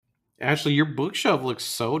Ashley, your bookshelf looks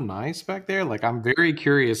so nice back there. Like, I'm very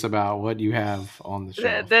curious about what you have on the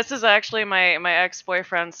shelf. This is actually my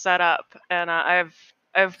ex-boyfriend's setup, and I've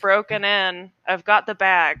broken in. I've got the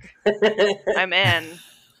bag. I'm in.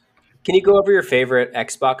 Can you go over your favorite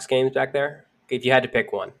Xbox games back there? If you had to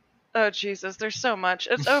pick one. Oh Jesus, there's so much.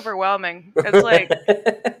 It's overwhelming. It's like,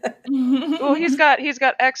 well, he's got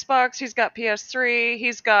Xbox, he's got PS3,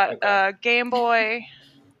 he's got Game Boy.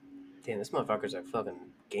 Damn, this motherfucker's a fucking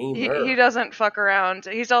gamer. He doesn't fuck around.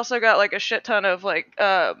 He's also got like a shit ton of like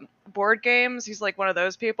board games. He's like one of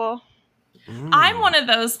those people. I'm one of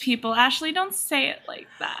those people. Ashley, don't say it like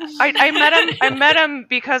that. I met him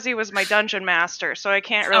because he was my dungeon master, so I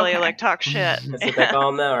can't really like talk shit. That's what they call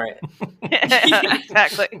him now, right? Yeah,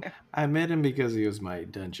 exactly. I met him because he was my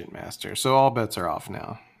dungeon master, so all bets are off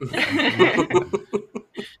now.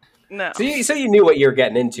 No. So you knew what you were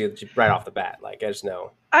getting into right off the bat. Like, I just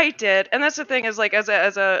know. I did, and that's the thing is like as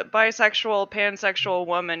a bisexual, pansexual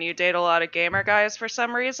woman, you date a lot of gamer guys for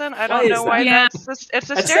some reason. I don't know why. It's a that's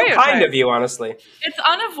stereotype. so kind of you, honestly. It's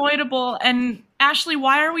unavoidable. And Ashley,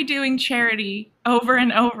 why are we doing charity over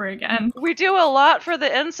and over again? We do a lot for the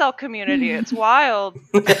incel community. It's wild.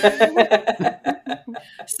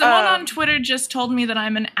 Someone on Twitter just told me that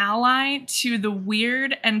I'm an ally to the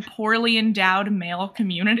weird and poorly endowed male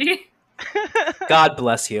community. God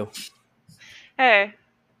bless you. Hey,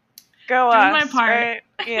 go Doing us. my part. Right?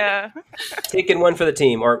 Yeah. Taking one for the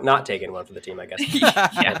team, or not taking one for the team, I guess.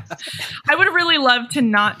 Yes. I would really love to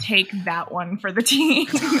not take that one for the team.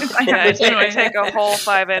 If I had the choice. Take a whole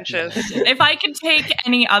 5 inches. If I could take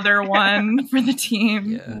any other one for the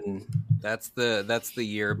team. Yeah. That's the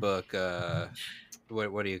yearbook.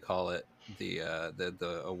 What do you call it? The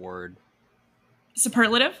award.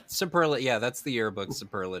 Superlative? Yeah, that's the yearbook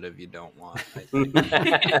superlative you don't want, I think.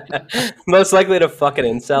 Most likely to fucking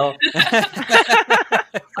incel.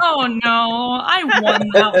 Oh no, I won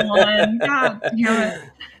that one. God damn it.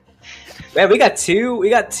 Man, we got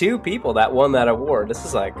two people that won that award. This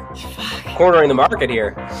is like cornering the market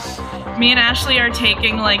here. Me and Ashley are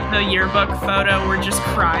taking like the yearbook photo. We're just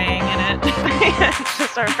crying in it.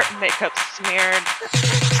 Just our makeup smeared.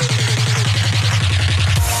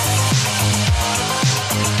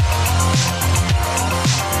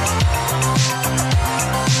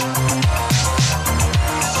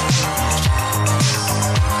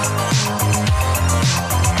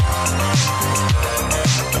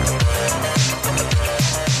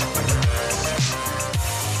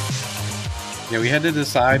 Yeah, we had to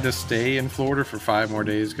decide to stay in Florida for 5 more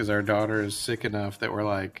days because our daughter is sick enough that we're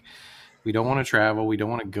like, we don't want to travel. We don't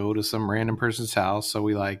want to go to some random person's house. So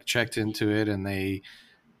we like checked into it and they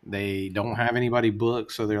don't have anybody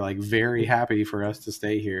booked. So they're like very happy for us to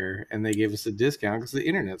stay here. And they gave us a discount because the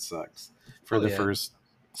internet sucks for the first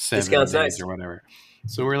 7 Discount's days nice. or whatever.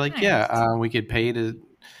 So we're like, Nice. we could pay to,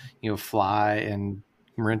 fly and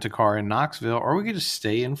rent a car in Knoxville, or we could just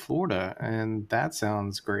stay in Florida. And that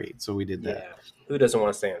sounds great. So we did that. Yeah. Who doesn't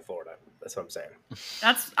want to stay in Florida? That's what I'm saying.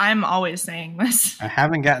 I'm always saying this. I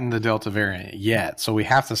haven't gotten the Delta variant yet, so we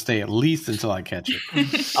have to stay at least until I catch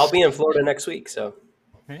it. I'll be in Florida next week, so.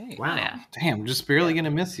 Hey. Wow. Yeah. Damn, I'm just barely going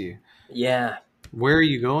to miss you. Yeah. Where are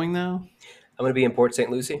you going, though? I'm going to be in Port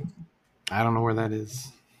St. Lucie. I don't know where that is.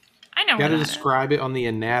 I know. You got to where that is. describe it on the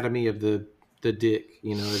anatomy of the dick.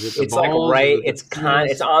 Is it the It's like balls? right, Is it the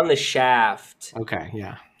it's on the shaft. Okay,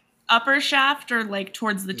 yeah. Upper shaft or like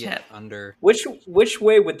towards the Yeah, tip? under. Which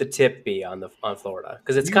way would the tip be on Florida?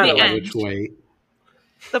 Because it's kind of The like end. Which way?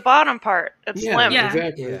 The bottom part. It's Yeah, slim. Yeah.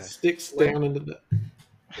 exactly. Yeah. It sticks down into the.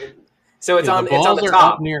 so it's on the it's balls on the are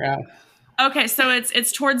top. up near out. Okay, so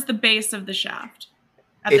it's towards the base of the shaft.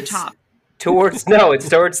 At the It's top. It's towards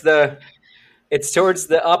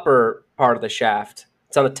the upper part of the shaft.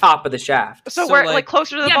 It's on the top of the shaft. So, So, we're like- like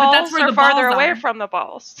closer to the Yeah, but balls that's where or the farther balls away are. from the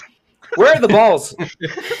balls? Where are the balls?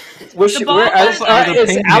 balls are the Is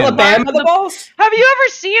pinion. Alabama the balls? Have you ever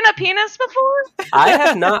seen a penis before? I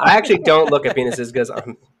have not. I actually don't look at penises because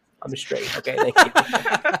I'm straight. Okay, thank you.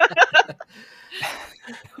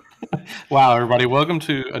 Wow, everybody, welcome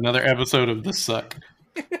to another episode of The Succ.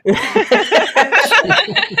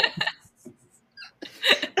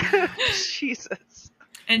 Jesus.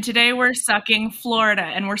 And today we're sucking Florida,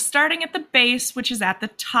 and we're starting at the base, which is at the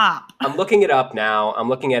top. I'm looking it up now. I'm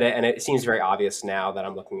looking at it, and it seems very obvious now that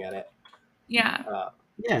I'm looking at it. Yeah.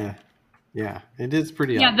 Yeah, it is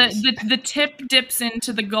pretty Yeah, obvious. the tip dips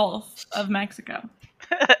into the Gulf of Mexico.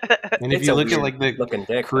 And if It's you a look at weird like the looking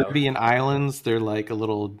dick, though. Caribbean islands, they're like a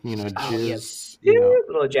little, jizz. A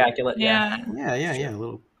little ejaculate. Yeah. Yeah, a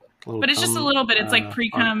little. But it's just a little bit. It's like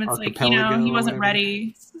pre-cum. It's like, he wasn't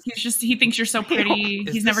ready. He thinks you're so pretty.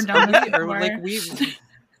 He's never done this Or before. like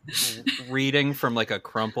reading from like a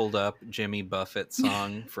crumpled up Jimmy Buffett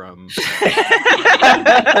song from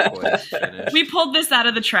We pulled this out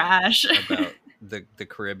of the trash. about the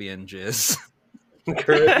Caribbean jizz.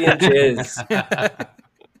 Caribbean jizz.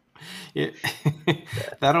 Yeah.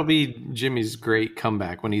 That'll be Jimmy's great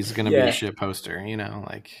comeback when he's going to be a shit poster, you know,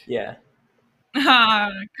 like. Yeah.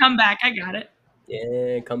 Come back, I got it.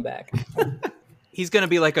 Yeah, come back. He's going to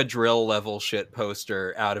be like a drill level shit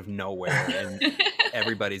poster out of nowhere, and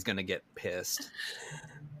everybody's going to get pissed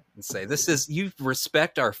and say, you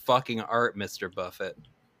respect our fucking art, Mr. Buffett.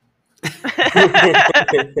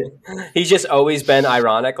 He's just always been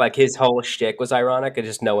ironic. Like his whole shtick was ironic, and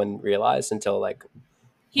just no one realized until like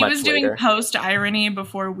he was doing later. Post irony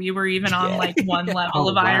before we were even on like one level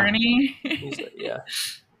of irony. Like, yeah,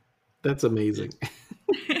 that's amazing.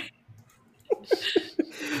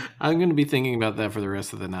 I'm going to be thinking about that for the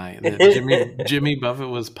rest of the night. That Jimmy Buffett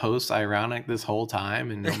was post-ironic this whole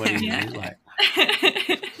time, and nobody knew.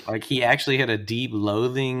 Like he actually had a deep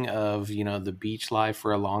loathing of, you know, the beach life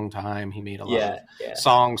for a long time. He made a lot of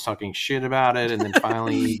songs talking shit about it, and then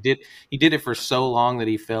finally he did it for so long that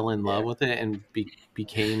he fell in love with it and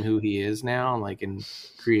became who he is now, like, and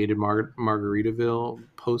created Margaritaville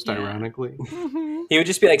post-ironically. He would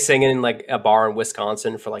just be like singing in like a bar in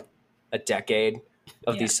Wisconsin for like a decade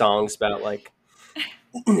of these songs about like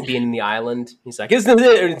being in the island. He's like,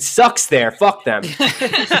 it sucks there. Fuck them.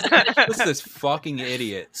 What's this fucking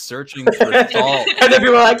idiot searching for fault? And then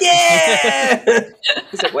people are like, yeah.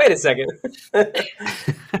 He's like, wait a second.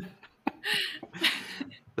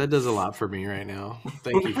 That does a lot for me right now.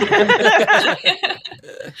 Thank you for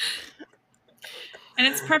that. And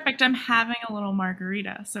it's perfect. I'm having a little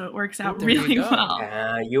margarita, so it works out really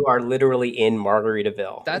well. You are literally in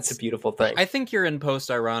Margaritaville. That's a beautiful thing. I think you're in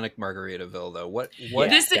post-ironic Margaritaville, though. What?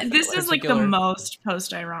 This is like the most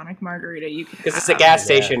post-ironic margarita you could have. Because it's a gas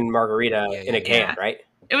station margarita in a can, right?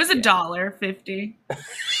 It was $1.50.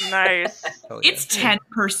 Nice. It's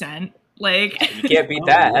 10%. Like you can't beat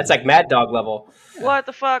that. That's like Mad Dog level. What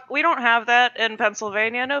the fuck? We don't have that in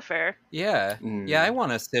Pennsylvania. No fair. Yeah. Yeah, I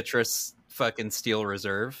want a citrus fucking Steel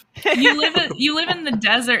Reserve. You live in the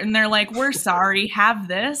desert, and they're like, "We're sorry, have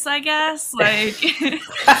this." I guess like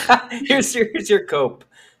here's your cope.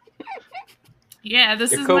 Yeah,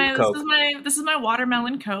 this is my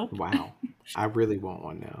watermelon cope. Wow, I really want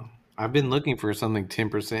one now. I've been looking for something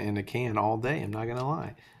 10% in a can all day. I'm not gonna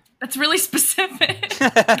lie. That's really specific.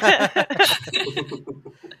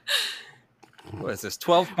 What is this?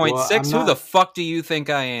 12.6? Who the fuck do you think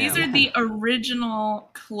I am? These are the original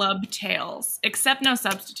club tails, except no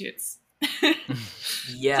substitutes.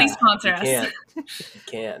 Yeah. Please sponsor us. You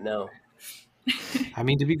can't, no. I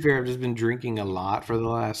mean, to be fair, I've just been drinking a lot for the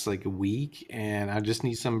last like week, and I just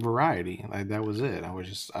need some variety. Like that was it.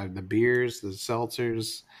 The beers, the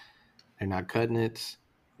seltzers, they're not cutting it.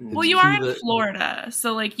 Well, you are in Florida,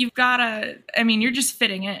 so like you've gotta. I mean, you're just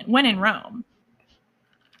fitting in. When in Rome.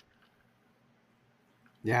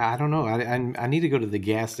 Yeah, I don't know. I need to go to the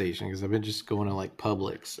gas station because I've been just going to like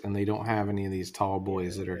Publix, and they don't have any of these tall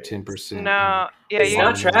boys that are 10%. No, it's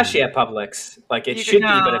not trashy at Publix. Like it should be,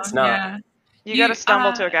 but it's not. Yeah. You got to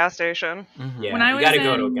stumble to a gas station. Mm-hmm. Yeah, you got to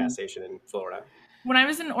go to a gas station in Florida. When I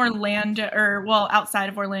was in Orlando, outside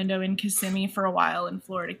of Orlando in Kissimmee for a while in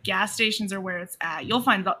Florida, gas stations are where it's at. You'll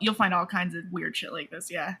find all kinds of weird shit like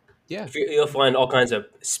this. Yeah. Yeah, you'll find all kinds of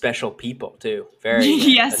special people too. Very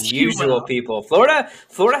unusual people. Florida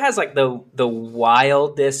has like the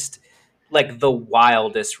wildest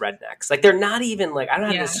rednecks. Like they're not even like I don't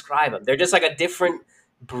know how to describe them. They're just like a different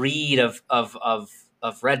breed of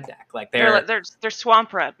redneck. Like they're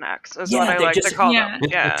swamp rednecks is what I like to call them.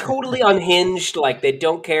 Yeah, they're totally unhinged. Like they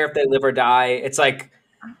don't care if they live or die. It's like.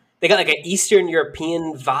 They got like an Eastern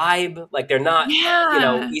European vibe. Like they're not,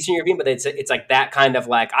 Eastern European, but it's like that kind of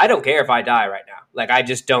like, I don't care if I die right now. Like, I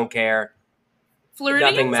just don't care.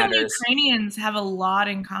 Floridians and Ukrainians have a lot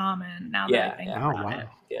in common now that I think about it.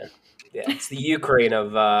 Yeah. Yeah. It's the Ukraine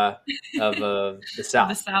of the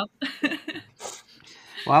South. The South.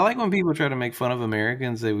 Well, I like when people try to make fun of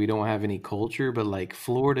Americans that we don't have any culture, but like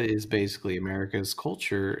Florida is basically America's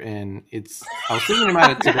culture, and I was thinking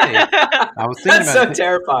about it today. That's so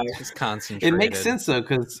terrifying. It's concentrated. It makes sense though,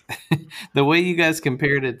 because the way you guys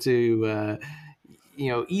compared it to,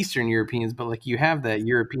 Eastern Europeans, but like you have that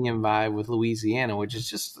European vibe with Louisiana, which is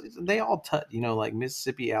just they all touch, like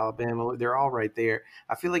Mississippi, Alabama, they're all right there.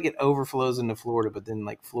 I feel like it overflows into Florida, but then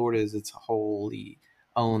like Florida is its wholly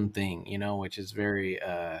own thing, which is very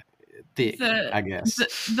thick, I guess.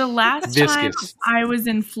 The last time I was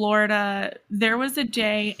in Florida, there was a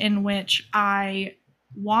day in which I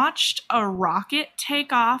watched a rocket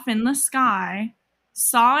take off in the sky,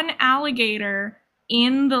 saw an alligator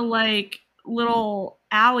in the like little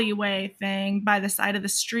alleyway thing by the side of the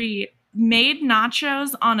street, made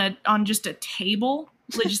nachos on just a table,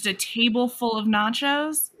 like just a table full of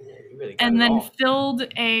nachos, Really and then filled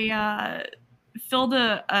a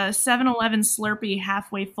 7-Eleven Slurpee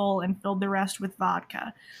halfway full and filled the rest with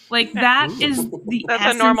vodka. Like that is the That's a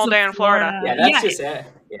essence normal of day in Florida. Yeah, that's just it.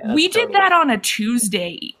 Yeah, we did that on a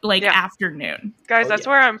Tuesday, like afternoon. Guys, that's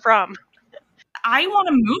where I'm from. I want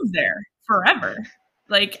to move there forever.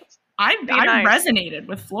 Like I resonated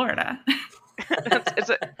with Florida. it's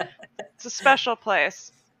a special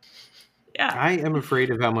place. Yeah. I am afraid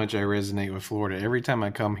of how much I resonate with Florida. Every time I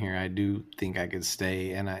come here, I do think I could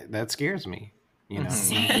stay, and that scares me. You know,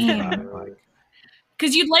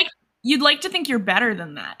 because you'd like to think you're better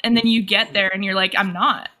than that, and then you get there and you're like, I'm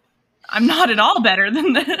not at all better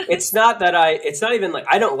than this. It's not even like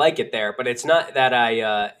I don't like it there, but it's not that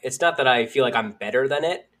I feel like I'm better than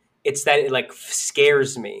it. It's that it like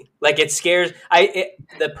scares me. Like it scares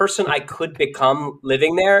the person I could become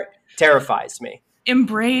living there terrifies me.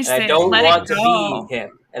 Embrace it. I don't want to be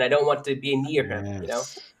him, and I don't want to be near him. You know.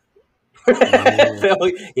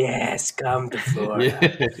 Yes, come to Florida.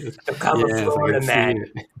 Yes. Become a Florida man.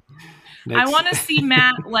 I want to see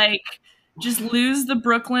Matt like just lose the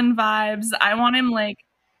Brooklyn vibes. I want him like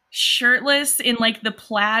shirtless in like the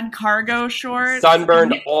plaid cargo shorts,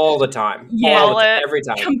 sunburned all the time. Every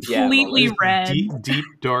time, completely red, deep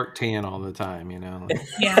dark tan all the time. You know,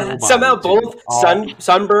 somehow both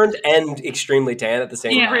sunburned and extremely tan at the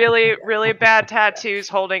same time. Really, really bad tattoos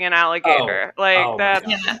holding an alligator.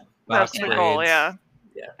 That's the goal. Yeah.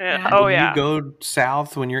 Oh when yeah. you go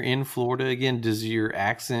south when you're in Florida again, does your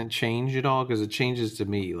accent change at all? Because it changes to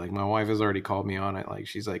me. Like my wife has already called me on it. Like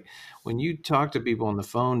she's like, when you talk to people on the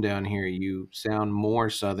phone down here, you sound more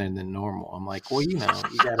Southern than normal. I'm like, well, you know,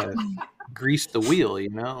 you gotta grease the wheel.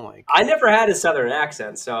 You know, like I never had a Southern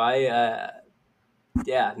accent, so I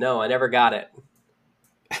never got it.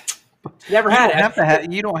 Never had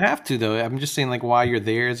it. You don't have to though. I'm just saying, like while you're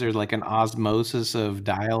there, is there like an osmosis of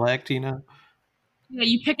dialect? You know. Yeah,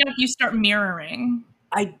 you pick it up, you start mirroring.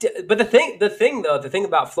 But the thing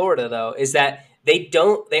about Florida though is that they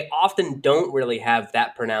often don't really have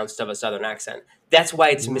that pronounced of a Southern accent. That's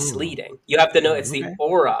why it's misleading. You have to know it's the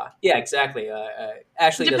aura. Yeah, exactly.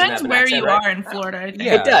 Ashley doesn't have an where accent, you right? are in Florida. I think.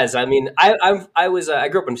 It does. I mean, I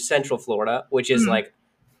grew up in Central Florida, which is like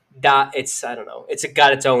it's I don't know. It's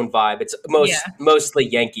got its own vibe. It's mostly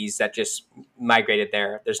Yankees that just migrated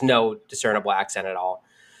there. There's no discernible accent at all.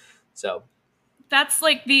 So. That's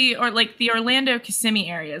like the Orlando Kissimmee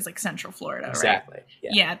area is like Central Florida, right? Exactly.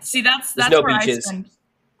 Yeah. See, that's no where beaches. I spend.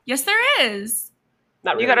 Yes, there is.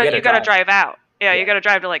 Not really. You gotta drive out. Yeah, you gotta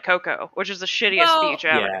drive to like Cocoa, which is the shittiest beach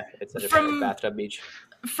ever. Yeah, it's a different bathtub beach.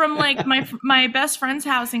 From like my best friend's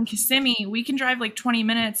house in Kissimmee, we can drive like 20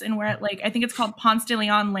 minutes, and we're at like I think it's called Ponce de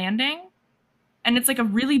Leon Landing, and it's like a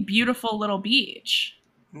really beautiful little beach.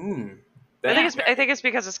 I think it's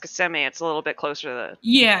because it's Kissimmee. It's a little bit closer to the.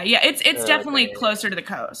 Yeah. It's definitely closer to the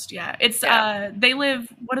coast. Yeah, it's they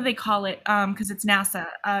live. What do they call it? Because it's NASA.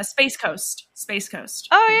 Space Coast.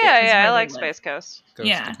 Oh yeah. I like Space Coast.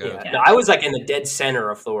 Yeah. No, I was like in the dead center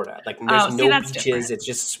of Florida. Like there's no beaches. Different. It's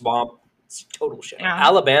just swamp. It's total shit. Yeah.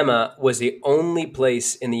 Alabama was the only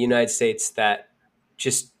place in the United States that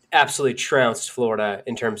just absolutely trounced Florida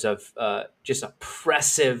in terms of just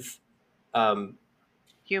oppressive.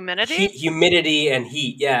 Humidity and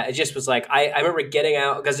heat. Yeah, it just was like I remember getting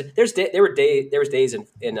out because there was days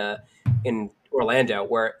in Orlando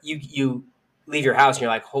where you leave your house and you're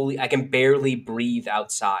like, holy, I can barely breathe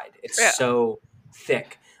outside. It's so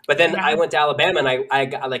thick. But then I went to Alabama and I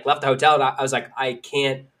like left the hotel and I was like, I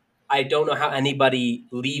don't know how anybody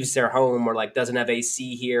leaves their home or like doesn't have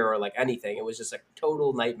AC here or like anything. It was just a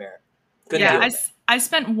total nightmare. I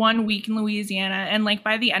spent 1 week in Louisiana, and like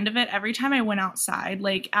by the end of it, every time I went outside,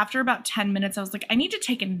 like after about 10 minutes, I was like, I need to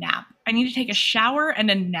take a nap. I need to take a shower and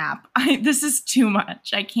a nap. This is too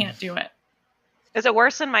much. I can't do it. Is it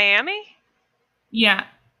worse than Miami? Yeah.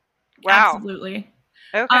 Wow. Absolutely.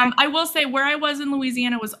 Okay. I will say where I was in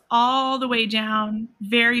Louisiana was all the way down,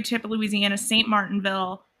 very tip of Louisiana, St.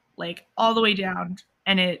 Martinville, like all the way down.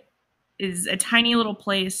 And it is a tiny little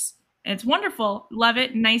place. And it's wonderful. Love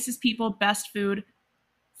it. Nicest people, best food,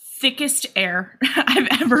 thickest air I've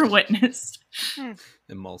ever witnessed.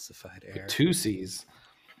 Emulsified air. 2 C's.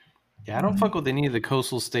 Yeah, I don't fuck with any of the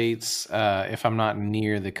coastal states if I'm not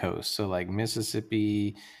near the coast. So like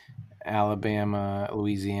Mississippi, Alabama,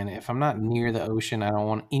 Louisiana. If I'm not near the ocean, I don't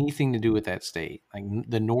want anything to do with that state. Like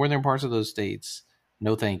the northern parts of those states,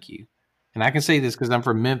 no thank you. And I can say this because I'm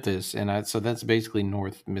from Memphis, and so that's basically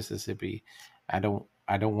North Mississippi. I don't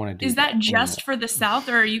I don't want to do. Is that just for the South,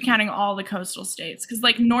 or are you counting all the coastal states? Because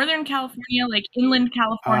like Northern California, like inland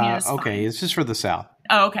California is okay. fine. It's just for the South.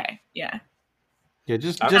 Oh, okay, yeah,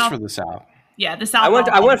 just for the South. Yeah, the South.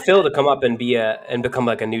 I want Phil to come up and become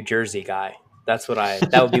like a New Jersey guy.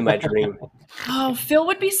 That would be my dream. Oh, Phil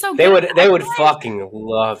would be so They good. They would fucking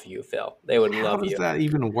love you, Phil. They would love you. How does that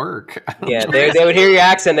even work? Yeah, they would hear your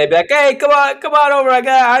accent. They'd be like, "Hey, come on over. I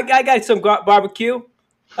got some barbecue.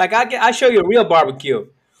 Like I show you a real barbecue."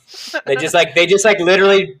 They just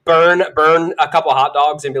literally burn a couple hot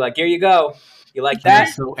dogs and be like, "Here you go. You like that?"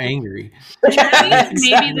 I'm so angry. Maybe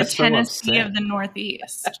the so Tennessee upset. of the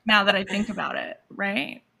Northeast. Now that I think about it,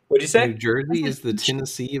 right? What'd you say? New Jersey is the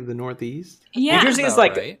Tennessee of the Northeast. Yeah, New Jersey is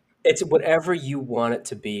like right. It's whatever you want it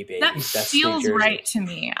to be, baby. That That's feels right to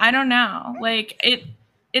me. I don't know. Like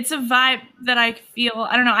it's a vibe that I feel.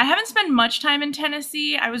 I don't know. I haven't spent much time in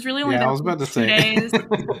Tennessee. I was really only there for 2 days,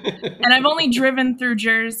 and I've only driven through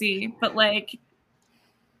Jersey. But like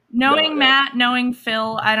knowing Matt, knowing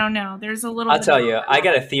Phil, I don't know. There's a little. I'll tell you. I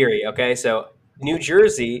got a theory. Okay, so New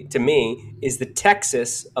Jersey to me is the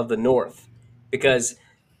Texas of the North because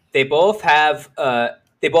they both have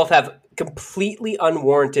completely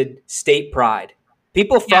unwarranted state pride.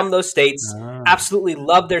 People from those states absolutely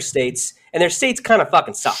love their states, and their states kind of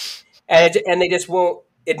fucking suck, and they just won't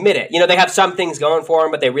admit it. You know, they have some things going for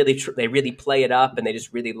them, but they really play it up, and they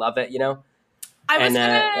just really love it. You know, I was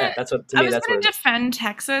going to defend defend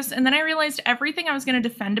Texas, and then I realized everything I was going to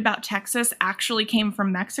defend about Texas actually came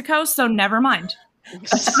from Mexico, so never mind.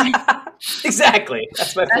 Exactly,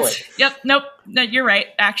 that's my point. Yep. Nope. No, you're right.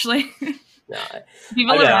 Actually. No,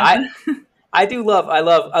 I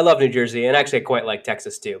love New Jersey, and actually I quite like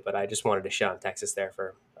Texas too, but I just wanted to shit on Texas there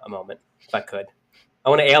for a moment, if I could. I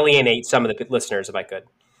want to alienate some of the listeners if I could.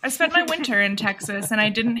 I spent my winter in Texas, and I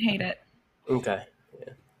didn't hate it. Okay.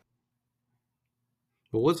 Yeah.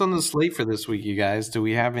 Well, what's on the slate for this week, you guys? Do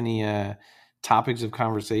we have any topics of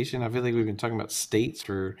conversation? I feel like we've been talking about states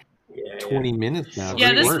for 20 minutes now.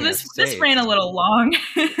 Yeah, this ran a little long.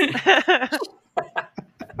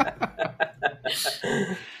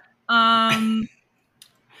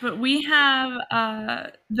 But we have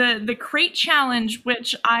the crate challenge,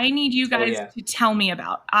 which I need you guys to tell me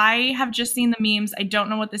about. I have just seen the memes. I don't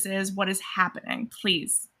know what this is. What is happening?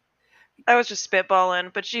 Please. I was just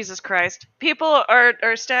spitballing, but Jesus Christ. People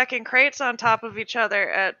are stacking crates on top of each other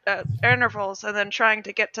at intervals and then trying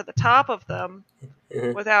to get to the top of them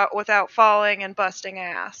without falling and busting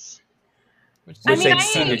ass. Which they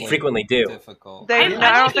frequently do. Difficult. I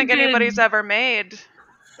don't think anybody's ever made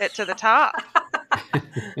it to the top.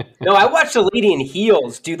 No, I watched a lady in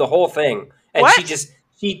heels do the whole thing, and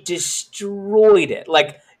she destroyed it.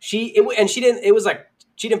 Like she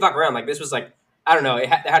didn't fuck around. Like this was like, I don't know. It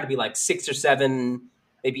had to be like 6 or 7,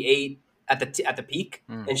 maybe 8 at the peak,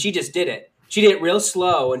 and she just did it. She did it real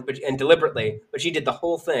slow and deliberately, but she did the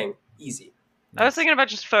whole thing easy. I was thinking about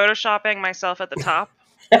just photoshopping myself at the top.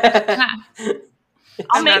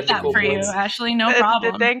 I'll make that for you, Ashley. No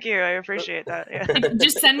problem. Thank you. I appreciate that. Yeah.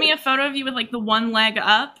 Just send me a photo of you with like the one leg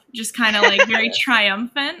up, just kind of like very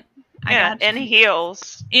triumphant. In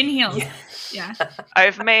heels. In heels. Yeah.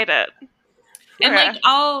 I've made it. And like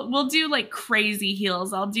we'll do like crazy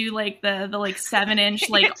heels. I'll do like the like 7-inch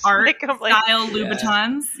like art style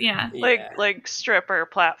Louboutins. Yeah. Like stripper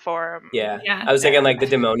platform. Yeah. I was thinking like the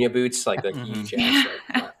Demonia boots, like the huge ass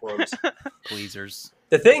platforms. Pleasers.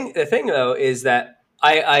 The thing though is that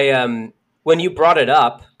I when you brought it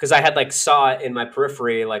up, because I had like saw it in my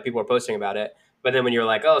periphery, like people were posting about it. But then when you're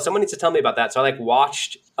like, oh, someone needs to tell me about that. So I like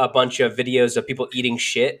watched a bunch of videos of people eating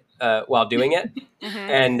shit while doing it.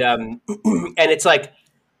 And it's like,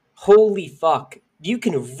 holy fuck, you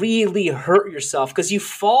can really hurt yourself because you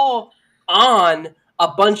fall on a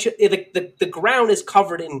bunch of, the ground is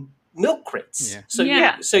covered in milk crates.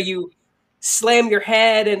 Yeah. So you slam your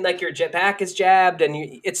head and like your back is jabbed and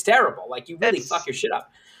it's terrible. Like you really fuck your shit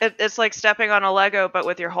up. It's like stepping on a Lego, but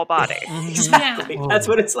with your whole body. Exactly. Yeah. That's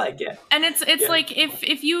what it's like. Yeah. And it's like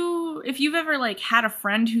if you've ever like had a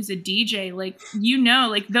friend who's a DJ, like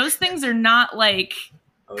like those things are not like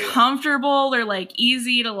comfortable or like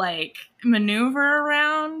easy to like maneuver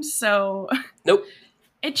around. So nope.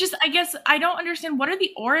 It just, I guess I don't understand what are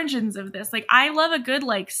the origins of this. Like I love a good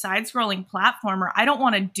like side scrolling platformer. I don't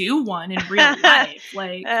want to do one in real life.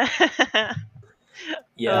 Like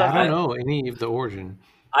yeah, I don't know any of the origin.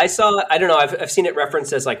 I don't know. I've seen it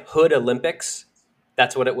referenced as like Hood Olympics.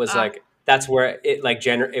 That's what it was like. That's where it like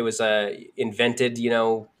it was invented,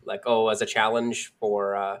 like as a challenge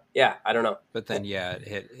for I don't know. But then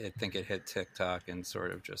I think it hit TikTok and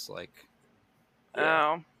sort of just like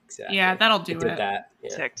exactly. Yeah, that'll do it. Did that.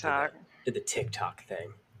 TikTok. did the TikTok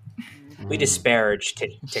thing. We disparage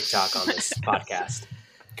TikTok on this podcast.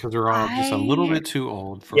 Because we're all just a little bit too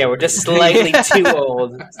old for Yeah, we're just slightly too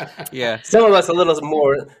old. Yeah. Some of us a little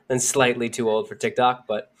more than slightly too old for TikTok,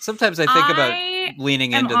 but sometimes I think about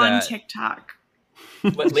leaning into on that. TikTok.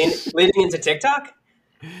 What, leaning into TikTok?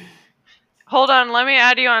 Hold on, let me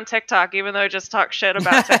add you on TikTok, even though I just talk shit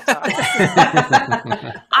about TikTok.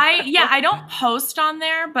 I don't post on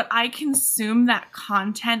there, but I consume that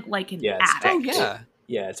content like an addict. Oh, yeah.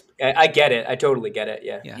 Yeah, I get it. I totally get it.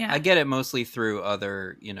 Yeah. I get it mostly through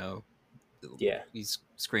other, these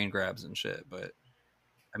screen grabs and shit. But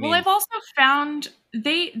I mean, well, I've also found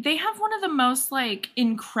they have one of the most like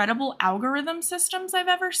incredible algorithm systems I've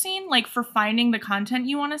ever seen, like for finding the content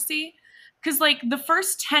you want to see. Because like the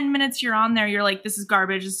first 10 minutes you're on there, you're like, this is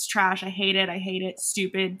garbage, this is trash, I hate it,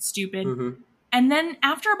 stupid. Mm-hmm. And then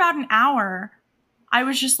after about an hour, I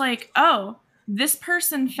was just like, oh, this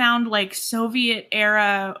person found like Soviet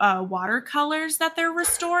era watercolors that they're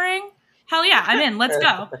restoring. Hell yeah, I'm in. Let's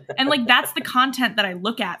go. And like that's the content that I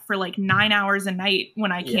look at for like 9 hours a night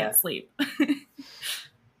when I can't sleep.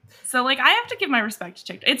 So like I have to give my respect to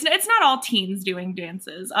TikTok. It's not all teens doing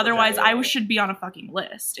dances. Otherwise, I should be on a fucking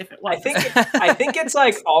list if it was. I think it's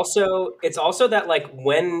like also that like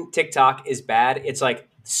when TikTok is bad, it's like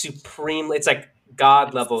supremely, it's like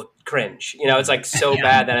God level cringe. It's like so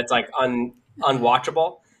bad that it's like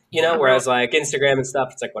unwatchable. Whereas like Instagram and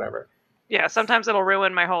stuff, it's like whatever. Yeah, sometimes it'll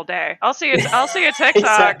ruin my whole day. I'll see a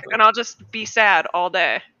TikTok and I'll just be sad all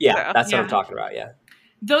day. Yeah, so. That's what I'm talking about. Yeah,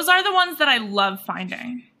 those are the ones that I love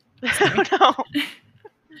finding. Oh, no.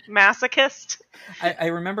 Masochist. I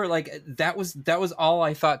remember like that was all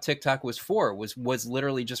I thought TikTok was for was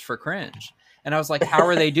literally just for cringe. And I was like, how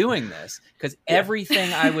are they doing this? Because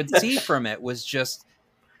everything I would see from it was just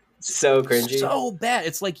so cringy, so bad.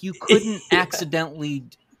 It's like you couldn't accidentally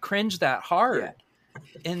cringe that hard.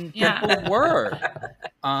 And people were.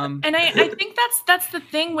 And I think that's the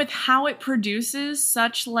thing with how it produces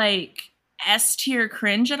such like S-tier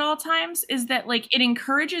cringe at all times is that like it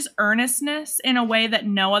encourages earnestness in a way that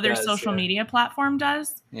no other social media platform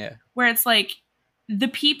does. Yeah. Where it's like the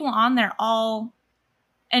people on there all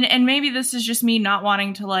and maybe this is just me not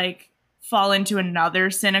wanting to like fall into another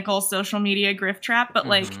cynical social media grift trap, but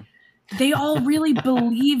like they all really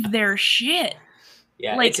believe their shit.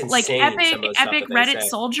 Yeah, like it's insane, epic Reddit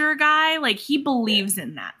soldier guy, like he believes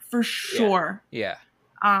in that for sure. Yeah.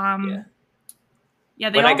 Yeah,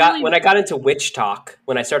 when I got into witch talk,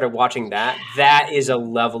 when I started watching that is a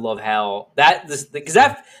level of hell. Because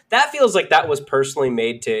that feels like that was personally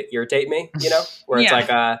made to irritate me, where it's like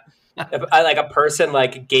a person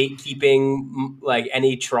like gatekeeping like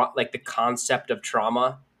any like the concept of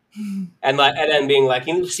trauma, and then being like,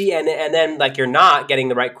 you see, and then like you're not getting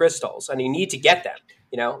the right crystals, and you need to get them,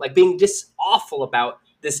 like being just awful about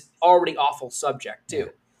this already awful subject too.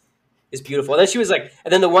 Is beautiful. And then she was like,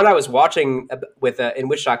 and then the one I was watching with in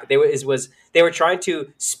Witch Talk, they were trying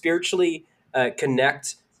to spiritually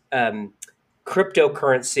connect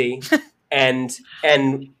cryptocurrency and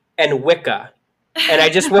Wicca, and I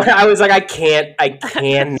was like, I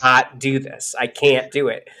cannot do this. I can't do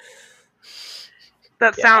it.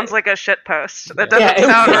 That sounds like a shit post. That doesn't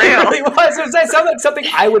sound real. Really was. It sounded like something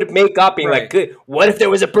I would make up, being like, "Good. What if there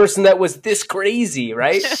was a person that was this crazy,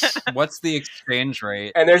 right? What's the exchange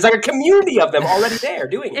rate?" And there's like a community of them already there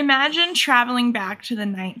doing it. Imagine traveling back to the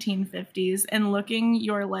 1950s and looking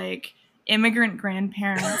your like immigrant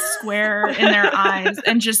grandparents square in their eyes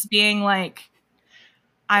and just being like,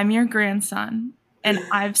 "I'm your grandson, and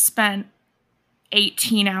I've spent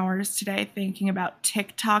 18 hours today thinking about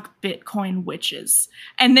TikTok Bitcoin witches,"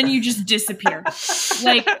 and then you just disappear.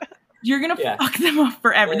 Like you're gonna fuck them up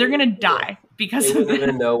forever. They're gonna die because they of wouldn't it.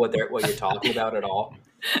 even know what you're talking about at all.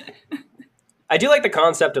 I do like the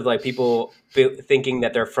concept of like people thinking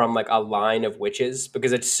that they're from like a line of witches,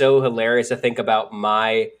 because it's so hilarious to think about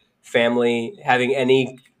my family having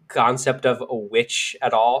any concept of a witch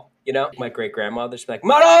at all. My great grandmother just be like,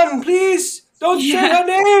 "Maron, please don't say her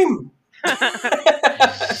name."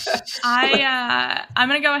 I'm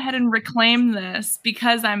gonna go ahead and reclaim this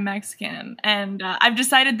because I'm Mexican, and I've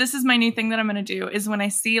decided this is my new thing that I'm gonna do. Is when I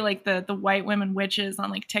see like the white women witches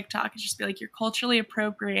on like TikTok, it's just be like, you're culturally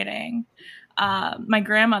appropriating. My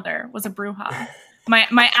grandmother was a bruja,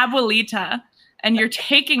 my abuelita, and you're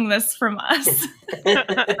taking this from us.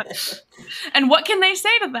 And what can they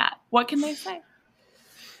say to that? What can they say?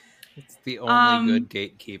 It's the only good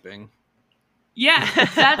gatekeeping. Yeah,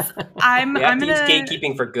 I'm gonna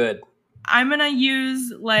gatekeeping for good. I'm gonna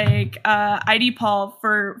use like ID Paul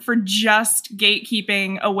for just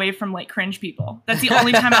gatekeeping away from like cringe people. That's the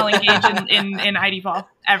only time I'll engage in ID Paul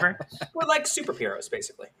ever. We're like superheroes,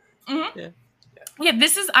 basically. Mm-hmm. Yeah,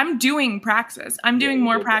 I'm doing praxis. I'm doing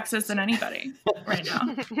more praxis than anybody right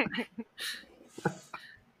now.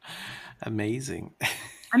 Amazing.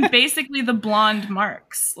 I'm basically the blonde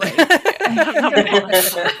Marx. Like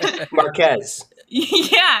Marquez.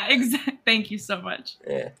 Yeah, exactly. Thank you so much.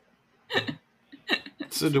 Yeah.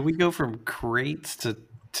 So do we go from crates to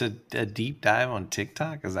a deep dive on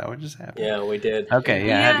TikTok? Is that what just happened? Yeah, we did. Okay,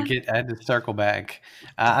 yeah. I had to circle back.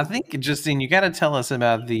 I think, Justine, you got to tell us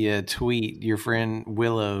about the tweet your friend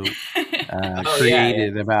Willow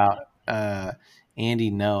created about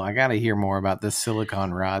Andy. No, I got to hear more about this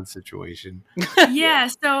silicon rod situation. Yeah.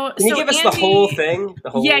 So can you give us Andy, the whole thing?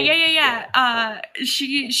 Yeah.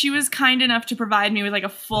 She was kind enough to provide me with like a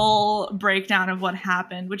full breakdown of what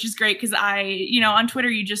happened, which is great because on Twitter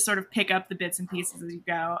you just sort of pick up the bits and pieces as you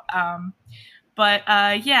go.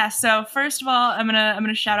 So first of all, I'm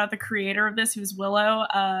gonna shout out the creator of this, who's Willow.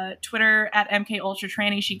 Twitter at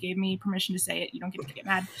MKUltraTranny. She gave me permission to say it. You don't get to get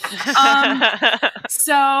mad.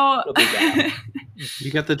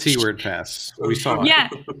 You got the T-word pass. We saw it. Yeah.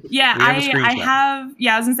 I have.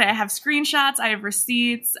 Yeah, I was gonna say I have screenshots. I have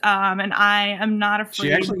receipts. And I am not afraid.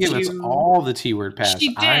 She actually gave us all the T-word pass.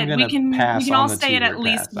 She did. We can all say it at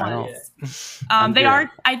least once. They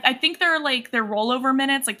are. I think they're like their rollover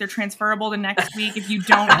minutes. Like they're transferable to next week if you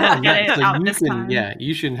don't get it out this time. Yeah,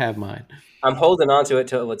 you shouldn't have mine. I'm holding on to it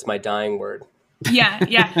till it's my dying word. Yeah.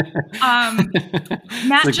 Matt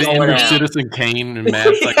like just the Citizen Kane and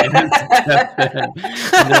Matt's like, and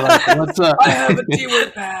they're like, "What's up? I have a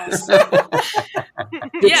T-word pass."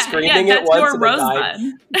 Screaming that's your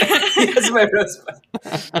Rosebud. That's my Rosebud.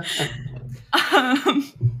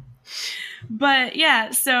 But yeah,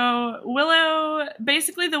 so Willow,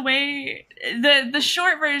 basically the way the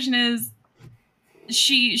short version is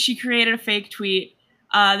she created a fake tweet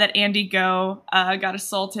that Andy Go got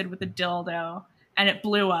assaulted with a dildo, and it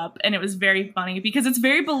blew up, and it was very funny because it's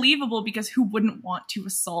very believable, because who wouldn't want to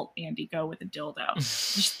assault Andy Go with a dildo?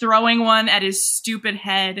 Just throwing one at his stupid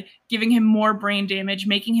head, giving him more brain damage,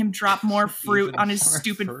 making him drop more fruit on his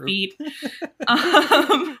stupid feet.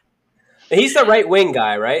 He's the right wing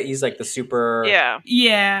guy, right? He's like the super. Yeah.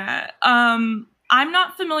 I'm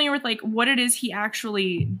not familiar with like what it is he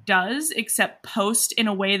actually does, except post in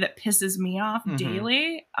a way that pisses me off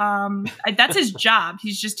daily. That's his job.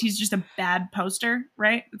 He's just a bad poster,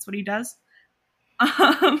 right? That's what he does.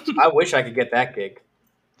 I wish I could get that gig.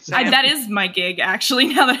 That is my gig,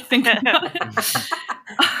 actually. Now that I think about it.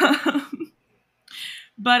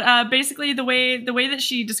 But basically, the way that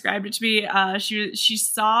she described it to me, she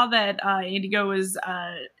saw that Andy Go was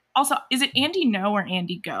also. Is it Andy No or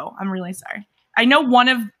Andy Go? I'm really sorry. I know one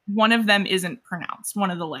of them isn't pronounced. One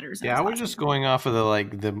of the letters. Yeah, I was just going off of the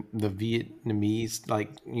Vietnamese, like,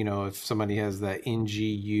 if somebody has that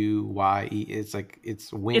NGUYE, it's like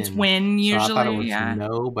it's win. It's win usually. So I thought it was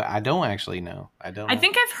no, but I don't actually know. I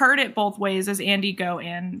think I've heard it both ways, as Andy Go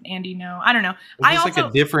and Andy No. I don't know. It's like a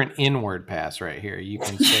different inward pass right here. You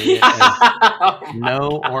can say it as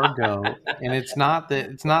no or go, and it's not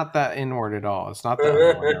that inward at all. It's not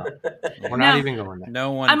that one. No. We're not even going there.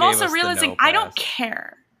 No one. I'm also realizing I don't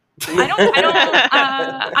care.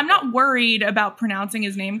 I'm not worried about pronouncing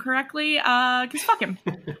his name correctly, because fuck him.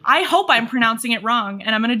 I hope I'm pronouncing it wrong,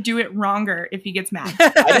 and I'm gonna do it wronger if he gets mad.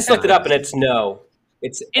 I just looked it up, and it's no.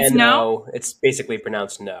 It's N-O. No? It's basically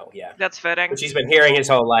pronounced no, yeah. That's fitting. Which he's been hearing his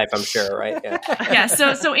whole life, I'm sure, right? Yeah. Yeah,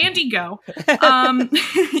 so Andy Go.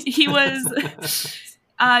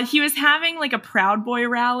 He was having like a Proud Boy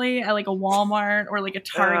rally at like a Walmart or like a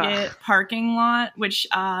Target parking lot, which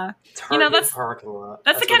that's parking lot.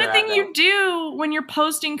 That's the kind of thing you do when your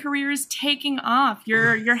posting career is taking off.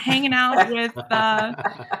 You're hanging out with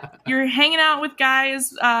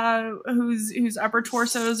guys whose upper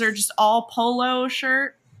torsos are just all polo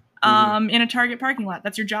shirt in a Target parking lot.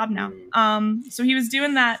 That's your job now. So he was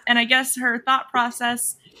doing that, and I guess her thought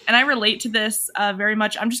process, and I relate to this very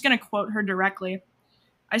much. I'm just going to quote her directly.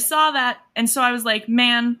 I saw that, and so I was like,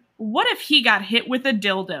 man, what if he got hit with a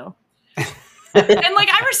dildo? And like,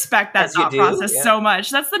 I respect that thought process so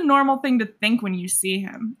much. That's the normal thing to think when you see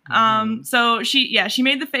him. So she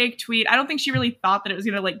made the fake tweet. I don't think she really thought that it was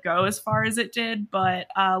going to like go as far as it did, but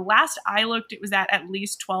last I looked, it was at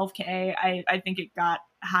least 12K. I think it got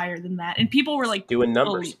higher than that. And people were like doing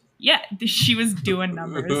numbers. Yeah, she was doing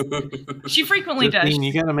numbers. She frequently does.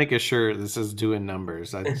 You got to make a shirt that says "doing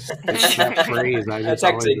numbers." That phrase. That's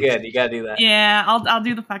actually good. You got to do that. Yeah, I'll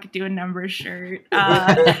do the fucking doing numbers shirt.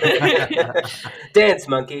 Dance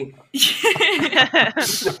monkey.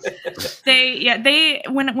 They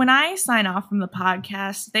when I sign off from the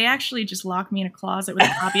podcast, they actually just lock me in a closet with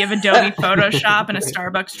a copy of Adobe Photoshop and a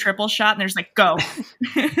Starbucks triple shot, and there's like, go.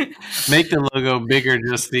 Make the logo bigger,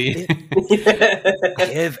 Justine.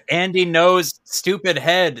 Give Andy Nose stupid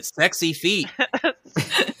head, sexy feet.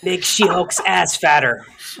 Make She-Hulk's ass fatter.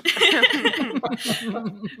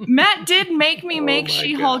 Matt did make me make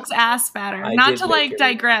She-Hulk's ass fatter. Not to like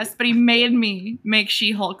digress, but he made me make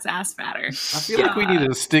She-Hulk's ass fatter. I feel like we need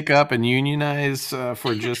to stick up and unionize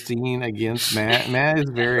for Justine against Matt. Matt is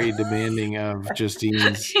very demanding of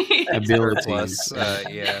Justine's abilities.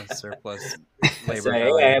 Surplus labor.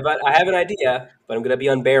 Say, hey, but I have an idea, but I'm going to be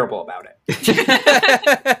unbearable about it.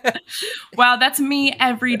 Wow, that's me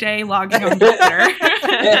every day logging on Twitter.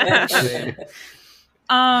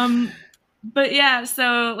 But yeah,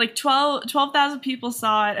 so like 12,000 people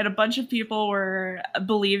saw it, and a bunch of people were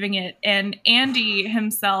believing it. And Andy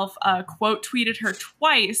himself quote tweeted her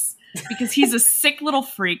twice because he's a sick little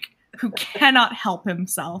freak who cannot help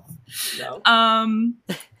himself. No.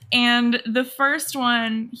 And the first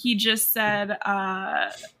one, he just said,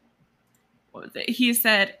 what was it? He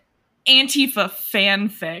said, Antifa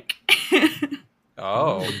fanfic.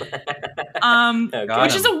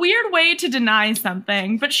 Which is a weird way to deny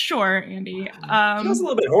something, but sure, Andy. It feels a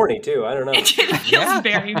little bit horny too. I don't know. It feels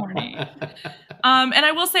very horny. And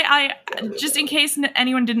I will say, just in case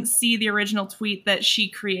anyone didn't see the original tweet that she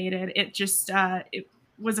created, it just it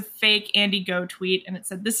was a fake Andy Go tweet, and it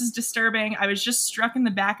said, "This is disturbing. I was just struck in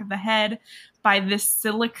the back of the head by this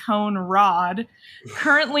silicone rod.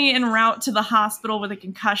 Currently en route to the hospital with a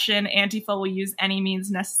concussion. Antifa will use any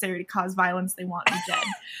means necessary to cause violence. They want me dead."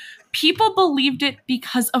 People believed it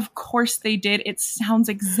because, of course, they did. It sounds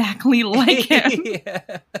exactly like him.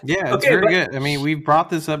 Yeah, it's very good. I mean, we've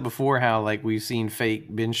brought this up before, how like we've seen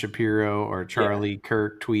fake Ben Shapiro or Charlie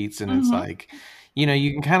Kirk tweets, and it's like, you know,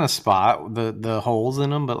 you can kind of spot the holes in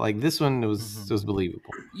them, but like this one was believable.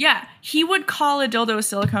 Yeah, he would call a dildo a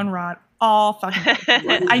silicone rod all fucking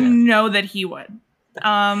day. I know that he would.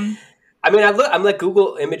 I mean, I'm like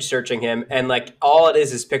Google image searching him, and like all it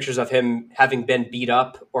is pictures of him having been beat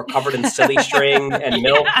up or covered in silly string and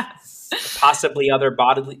milk, possibly other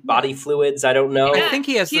body fluids. I don't know. I think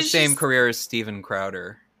he has the same career as Steven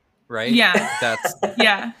Crowder, right? Yeah, that's.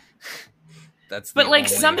 But like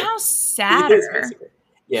somehow sadder.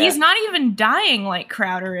 Yeah. He's not even dying like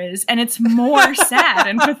Crowder is, and it's more sad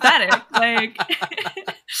and pathetic. Like.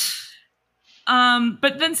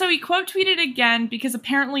 But then so he quote tweeted again because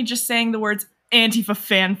apparently just saying the words Antifa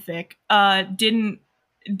fanfic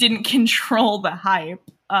didn't control the hype.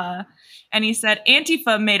 And he said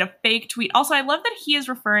Antifa made a fake tweet. Also, I love that he is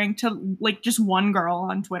referring to like just one girl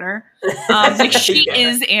on Twitter. Like she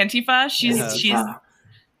is Antifa.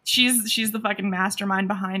 She's the fucking mastermind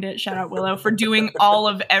behind it. Shout out Willow for doing all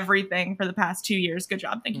of everything for the past 2 years. Good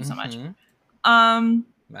job. Thank you so much.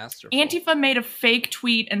 Masterful. Antifa made a fake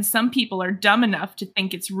tweet, and some people are dumb enough to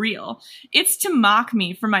think it's real. It's to mock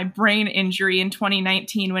me for my brain injury in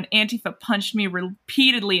 2019 when Antifa punched me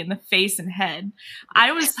repeatedly in the face and head.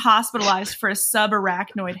 I was hospitalized for a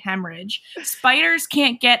subarachnoid hemorrhage. Spiders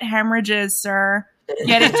can't get hemorrhages, sir.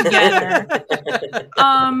 Get it together.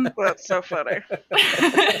 That's so funny.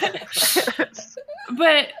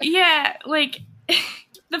 But yeah, like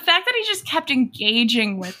the fact that he just kept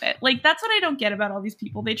engaging with it, like that's what I don't get about all these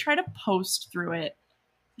people. They try to post through it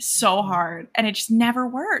so hard, and it just never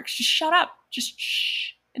works. Just shut up, just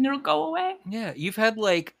shh, and it'll go away. Yeah, you've had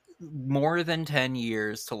like more than 10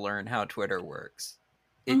 years to learn how Twitter works.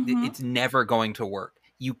 It's never going to work.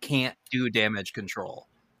 You can't do damage control.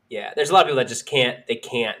 Yeah, there's a lot of people that just can't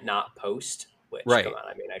not post. Which, come on,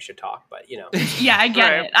 I mean, I should talk, but you know. Yeah, I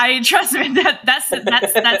get it. I trust me.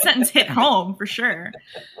 That sentence hit home for sure.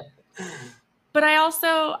 But I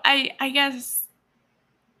also, I guess,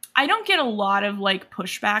 I don't get a lot of like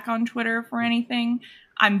pushback on Twitter for anything.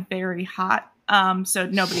 I'm very hot, so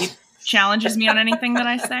nobody challenges me on anything that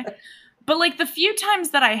I say. But like the few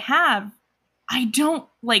times that I have, I don't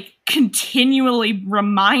like continually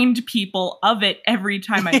remind people of it every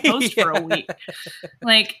time I post for a week.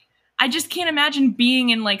 Like, I just can't imagine being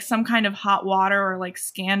in like some kind of hot water or like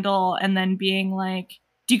scandal and then being like,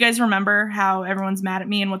 do you guys remember how everyone's mad at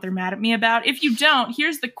me and what they're mad at me about? If you don't,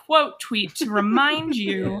 here's the quote tweet to remind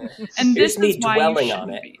you. And here's this is why dwelling you on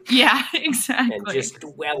it. be. Yeah, exactly. And just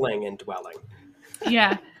dwelling and dwelling.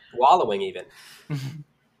 Yeah. Wallowing even.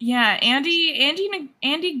 Yeah,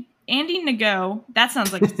 Andy Andy Nago. That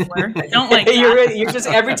sounds like a slur. Don't like that. You're just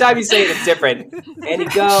every time you say it, it's different. Andy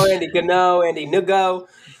Go, Andy Gano, Andy Nugo,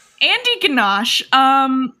 Andy Ganache.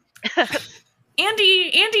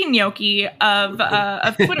 Andy Gnocchi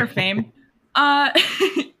of Twitter fame.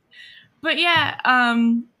 But yeah,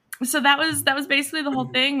 so that was basically the whole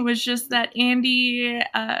thing, was just that Andy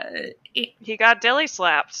he got dilly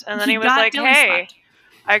slapped, and then he was like, "Hey,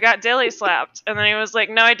 I got dilly slapped," and then he was like,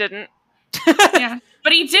 "No, I didn't." Yeah,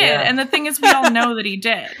 but he did, and the thing is, we all know that he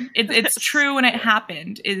did. It's true, and it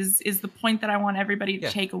happened. Is the point that I want everybody to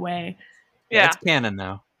take away? Yeah, it's canon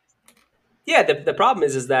now. Yeah, the problem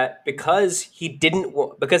is that because he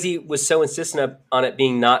was so insistent on it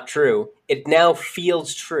being not true, it now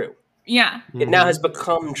feels true. Yeah. It now has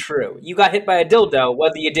become true. You got hit by a dildo,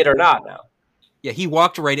 whether you did or not now. Yeah, he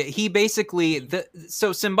walked right in. He basically,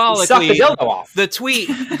 so symbolically, he sucked the dildo off. The tweet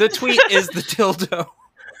is the dildo.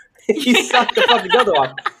 He sucked the fucking dildo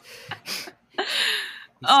off.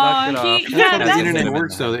 That's how the internet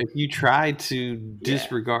works, though. If you try to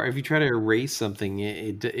disregard, if you try to erase something,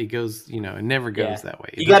 it goes, it never goes that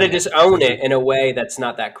way. You got to disown it in a way that's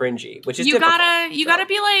not that cringy, which is difficult. You gotta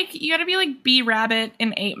be like B Rabbit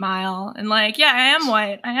in 8 Mile, and like, yeah, I am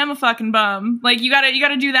white, I am a fucking bum. Like, you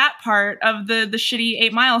gotta do that part of the shitty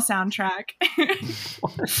 8 Mile soundtrack.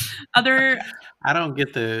 I don't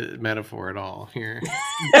get the metaphor at all here.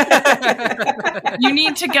 You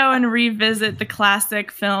need to go and revisit the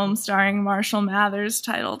classic film starring Marshall Mathers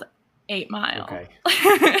titled 8 Mile. Okay.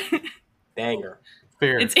 Banger.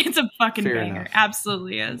 Fair. It's a fucking Fair banger. Enough.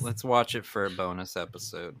 Absolutely is. Let's watch it for a bonus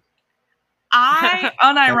episode. I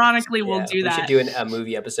unironically will do that. We should do a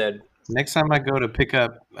movie episode. Next time I go to pick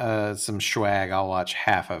up some swag, I'll watch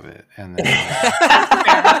half of it, and then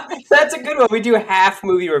that's a good one. We do half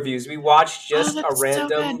movie reviews. We watch just a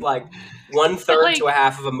random, like 1/3 to a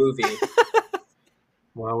half of a movie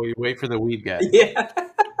while we wait for the weed guy. Yeah,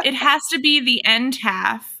 it has to be the end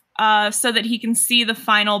half, so that he can see the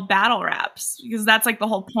final battle raps, because that's like the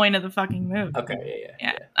whole point of the fucking movie. Okay,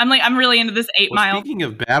 yeah. I'm really into this 8 Mile. Speaking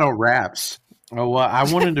of battle raps. Oh, well, I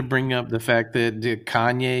wanted to bring up the fact that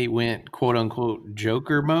Kanye went "quote unquote"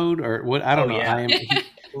 Joker mode, or what? I don't know. Yeah.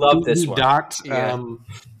 Love this one.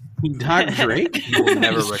 He docked Drake. He will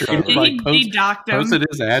never recover. He docked him. Posted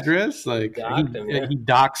his address. Like he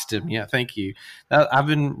doxed him. Yeah, thank you. I've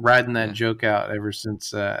been riding that joke out ever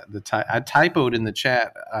since I typoed in the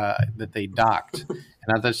chat that they docked,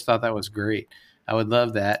 and I just thought that was great. I would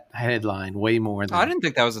love that headline way more than. I didn't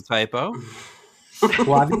think that was a typo.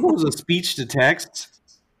 Well, I think it was a speech to text.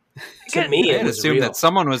 To me, I assumed that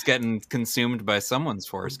someone was getting consumed by someone's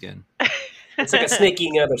foreskin. It's like a snake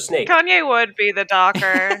eating another snake. Kanye would be the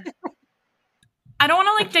docker. I don't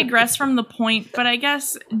want to digress from the point, but I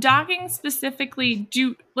guess docking specifically,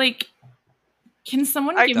 can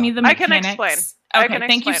someone give me the mechanics? I can explain. Okay,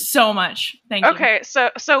 thank you so much. Thank you. Okay,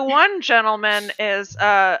 so one gentleman is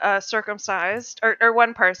circumcised, or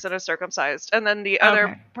one person is circumcised, and then the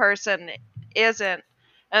other person isn't,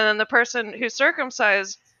 and then the person who's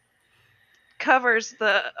circumcised covers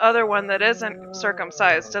the other one that isn't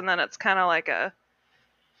circumcised, and then it's kind of like a.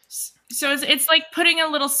 So it's like putting a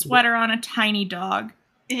little sweater on a tiny dog.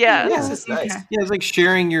 Yes. It's nice. Yeah, it's like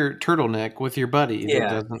sharing your turtleneck with your buddy that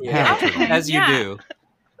doesn't have a turtleneck. As you do.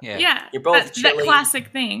 Yeah. You're both that classic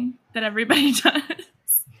thing that everybody does.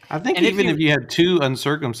 I think even if you had two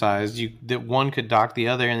uncircumcised, that one could dock the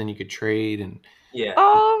other, and then you could trade and. Yeah.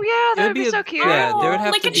 Oh yeah, that would be so cute. Yeah, there would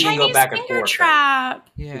have like to a be Chinese finger trap.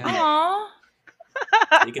 Yeah. Aww.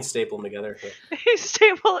 You can staple them together. Who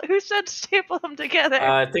said staple them together?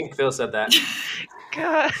 I think Phil said that.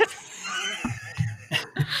 God.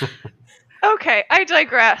 Okay, I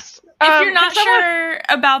digress. If you're not sure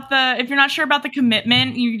about the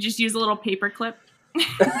commitment, you just use a little paper clip.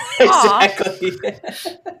 Exactly.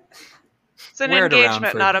 It's an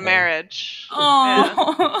engagement, not a marriage.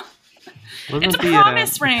 Oh. Yeah. It's a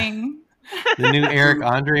promise ring. The new Eric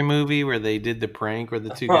Andre movie where they did the prank where the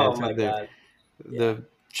two guys had the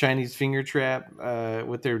Chinese finger trap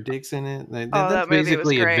with their dicks in it. That's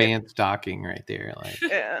basically advanced docking right there.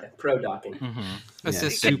 Like pro docking. Mm-hmm.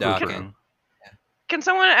 Assisted docking. Can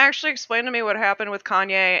someone actually explain to me what happened with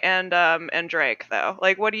Kanye and Drake though?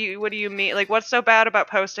 Like, what do you mean? Like, what's so bad about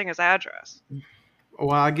posting his address?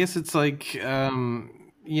 Well, I guess it's like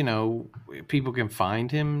people can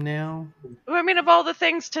find him now. I mean, of all the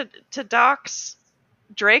things to dox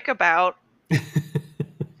Drake about,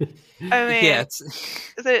 I mean, yeah,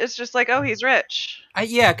 it's just like, oh, he's rich.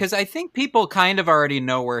 Yeah, because I think people kind of already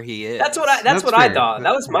know where he is. That's what I fair. thought.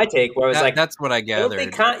 That was my take. Where I was like, that's what I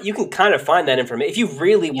gathered. you can kind of find that information if you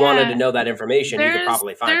really wanted to know that information. You could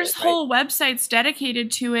probably find it. There's whole websites dedicated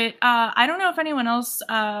to it. I don't know if anyone else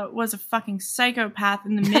was a fucking psychopath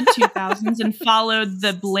in the mid 2000s and followed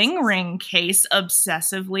the Bling Ring case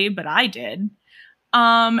obsessively, but I did.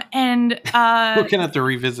 We're gonna have to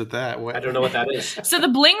revisit that. I don't know what that is. So the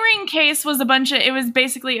Bling Ring case was it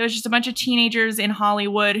was just a bunch of teenagers in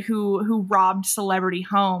Hollywood who robbed celebrity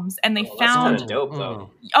homes, and they found. That's kind of dope, though.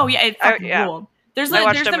 Oh yeah, it fucking ruled. There's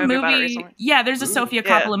a movie. Yeah, there's a Sofia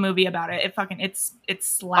Coppola movie about it. It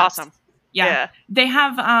slaps. Awesome. Yeah. They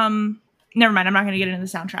have never mind, I'm not going to get into the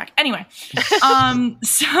soundtrack. Anyway.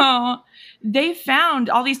 So they found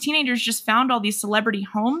all these teenagers just found all these celebrity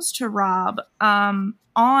homes to rob on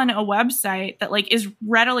a website that like is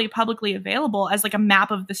readily publicly available as like a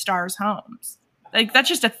map of the stars' homes. Like that's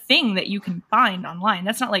just a thing that you can find online.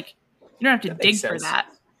 That's not like you don't have to dig for that.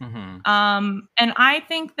 Mm-hmm. And I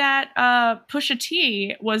think that Pusha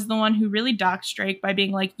T was the one who really doxed Drake by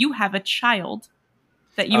being like, you have a child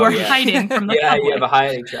that you are hiding from the public. You have a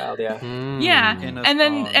hiding child,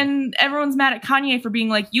 and everyone's mad at Kanye for being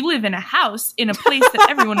like, you live in a house in a place that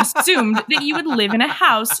everyone assumed that you would live in a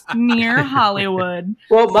house near Hollywood.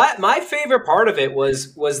 Well, my favorite part of it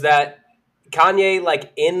was that Kanye,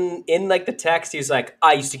 like in like the text, he was like,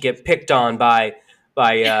 I used to get picked on by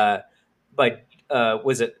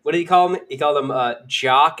was it, what did he call them? He called them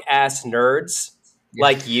jock ass nerds.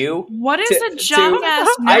 Like you. What is a jock ass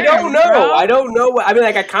nerd? I don't know. Bro? I don't know. I mean,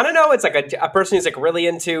 like, I kind of know it's like a person who's like really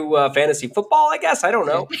into fantasy football, I guess. I don't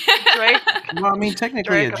know. Drake. Well, I mean,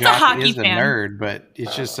 technically a jock is a fan. nerd, but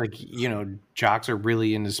it's just like, jocks are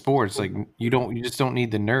really into sports. Like you just don't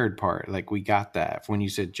need the nerd part. Like we got that when you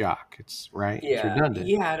said jock. It's right. Yeah. It's redundant.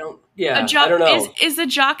 Yeah, I don't know. Is a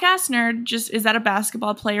jock ass nerd is that a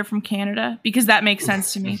basketball player from Canada? Because that makes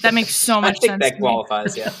sense to me. That makes so much sense. That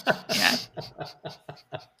qualifies, yeah.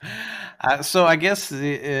 So I guess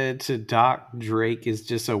to dock Drake is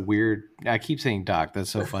just a weird. I keep saying dock. That's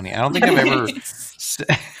so funny. I don't think I've ever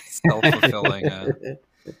self-fulfilling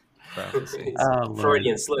prophecy.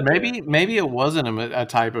 Freudian slip. Maybe it wasn't a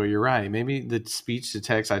typo. You're right. Maybe the speech to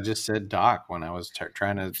text I just said dock when I was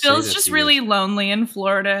trying to. Phil's just really lonely in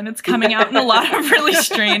Florida, and it's coming out in a lot of really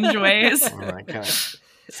strange ways.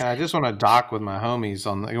 I just want to dock with my homies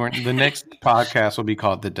on the next podcast will be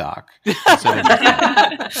called The Dock.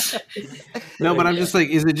 No, but I'm just like,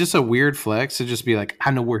 is it just a weird flex to just be like, I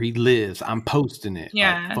know where he lives. I'm posting it.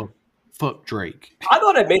 Yeah. Like, fuck Drake. I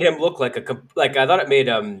thought it made him look like I thought it made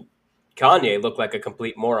Kanye look like a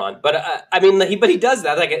complete moron. But I mean, he does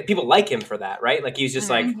that. Like people like him for that, right? Like he's just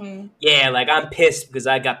like, yeah, like I'm pissed because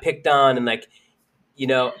I got picked on, and like,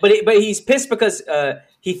 but he's pissed because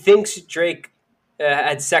he thinks Drake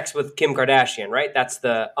had sex with Kim Kardashian, right? That's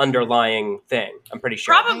the underlying thing. I'm pretty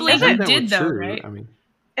sure. Probably he did, though, right? I mean,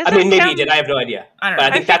 maybe he did. I have no idea. I don't know.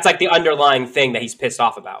 But I think that's like the underlying thing that he's pissed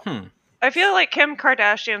off about. I feel like Kim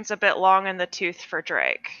Kardashian's a bit long in the tooth for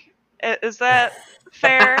Drake. Is that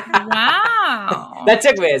fair? Wow. That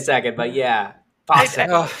took me a second, but yeah.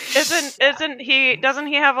 Doesn't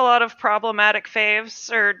he have a lot of problematic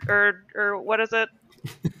faves or what is it?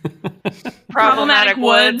 Problematic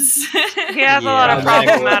woods. He has a lot of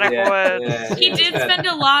problematic woods. Yeah, he did spend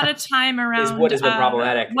a lot of time around. His wood has been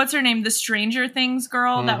problematic. What's her name? The Stranger Things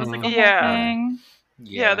girl. Mm-hmm. That was like a whole thing.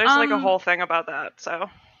 Yeah, there's like a whole thing about that. So,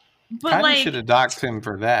 but Kanye should have doxed him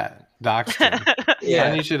for that. Doxed him.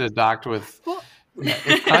 Kanye should have docked with.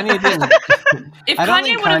 If Kanye didn't, if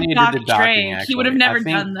Kanye would have docked Drake, he would have never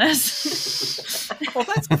done this. Well,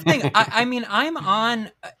 that's the thing. I mean, I'm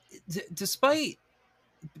on, despite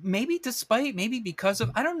because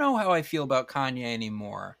of, I don't know how I feel about Kanye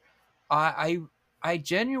anymore. I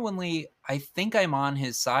genuinely, I think I'm on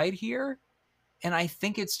his side here. And I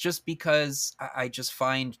think it's just because I just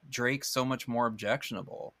find Drake so much more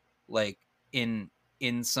objectionable. Like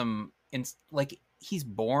like he's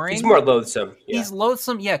boring. He's more loathsome. Yeah. He's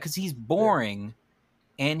loathsome, because he's boring.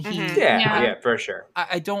 And he yeah, for sure.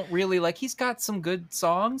 I don't really like, he's got some good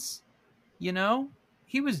songs,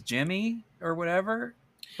 he was Jimmy or whatever,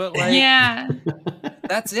 but like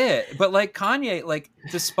that's it. But like Kanye, like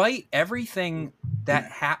despite everything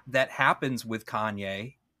that happens with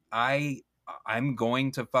Kanye, I'm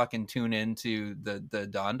going to fucking tune into the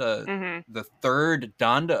Donda, the third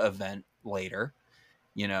Donda event later,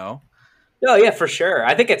 No, yeah, for sure.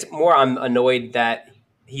 I think it's more I'm annoyed that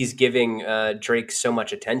he's giving Drake so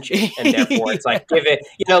much attention, and therefore it's like give it,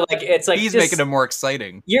 like it's like he's making it more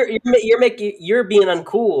exciting. You're being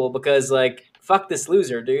uncool because like fuck this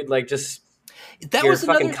loser, dude. Like just That You're was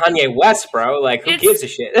fucking another. Kanye West, bro. Like, who gives a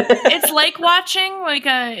shit? It's like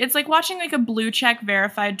watching a blue check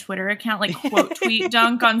verified Twitter account like quote tweet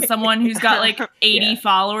dunk on someone who's got like 80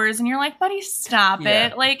 followers, and you're like, buddy, stop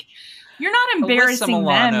it. Like, you're not embarrassing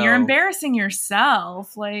them. You're embarrassing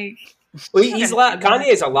yourself. Like, well, Kanye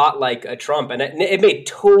is a lot like Trump, and it made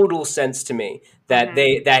total sense to me that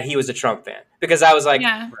that he was a Trump fan, because I was like,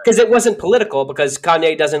 because it wasn't political, because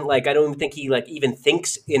Kanye doesn't like, I don't even think he like even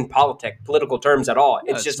thinks in political terms at all.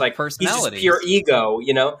 It's just like he's just pure ego,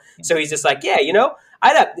 you know. So he's just like, yeah, you know,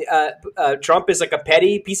 Trump is like a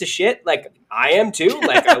petty piece of shit, like I am too,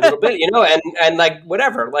 like a little bit, you know, and like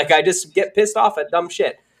whatever, like I just get pissed off at dumb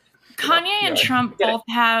shit. Kanye and Trump both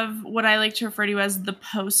have what I like to refer to as the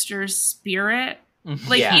poster spirit.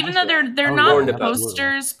 Like, even though they're not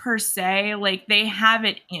posters per se, like they have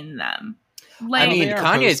it in them. Like, I mean,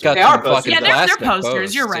 Kanye's got some fucking plastic they're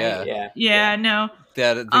posters. You're right. Yeah. No.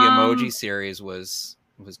 That the emoji series was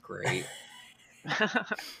great.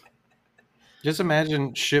 Just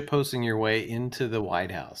imagine shit posting your way into the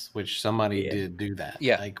White House, which somebody did do that.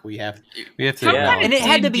 Yeah, like we have to, and it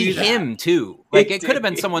had to be him too. Like it could have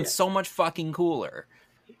been someone so much fucking cooler.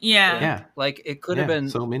 Yeah. Like it could have been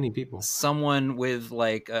so many people. Someone with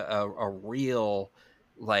like a real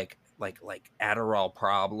like Adderall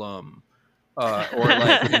problem. Or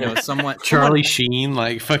like, you know, Charlie Sheen,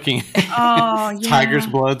 like fucking Tiger's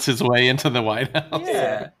Bloods his way into the White House.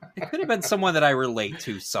 Yeah. It could have been someone that I relate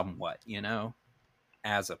to somewhat, you know,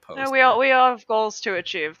 as opposed. No, we all have goals to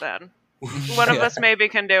achieve. Then one of us maybe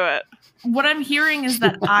can do it. What I'm hearing is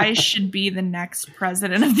that I should be the next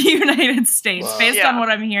president of the United States, based on what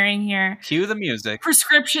I'm hearing here. Cue the music.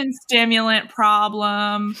 Prescription stimulant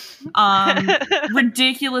problem,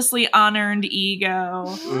 ridiculously unearned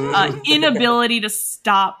ego, inability to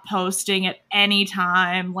stop posting at any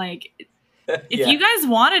time. Like, if you guys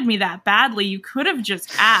wanted me that badly, you could have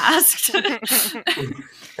just asked.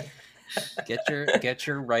 Get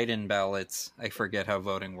your write-in ballots. I forget how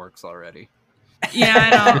voting works already. Yeah,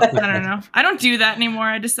 I don't know. I don't do that anymore.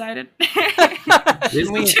 I decided.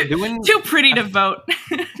 Too pretty to vote.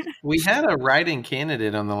 We had a write-in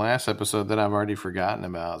candidate on the last episode that I've already forgotten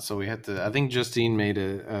about. So we had to. I think Justine made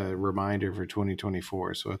a reminder for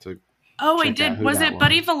 2024. So I have to. Oh, I did. Was it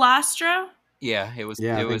Buddy Velastro? Yeah, it was.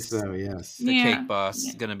 Yeah, it I was think so. Yes, the cake boss.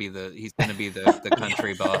 He's gonna be the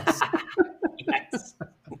country boss. Yes.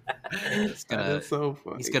 He's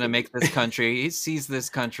gonna make this country. He sees this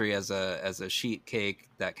country as a sheet cake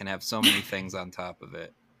that can have so many things on top of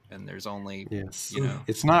it, and there's only you know,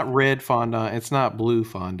 it's not red fondant, it's not blue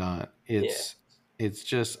fondant, it's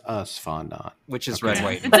just us fondant, which is red,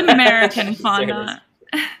 white. It's American fondant,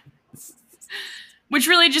 which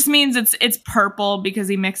really just means it's purple because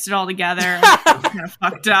he mixed it all together. It's kind of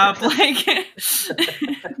fucked up, like.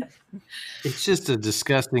 It's just a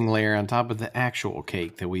disgusting layer on top of the actual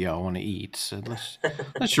cake that we all want to eat. So let's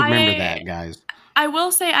remember that, guys. I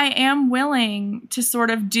will say I am willing to sort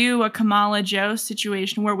of do a Kamala Joe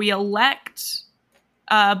situation where we elect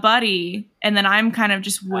Buddy, and then I'm kind of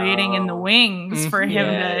just waiting in the wings for him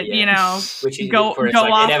to, you know, go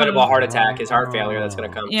off inevitable heart attack, his heart failure that's going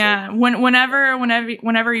to come. Yeah,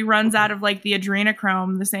 whenever he runs out of like the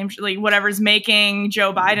adrenochrome, the same like whatever's making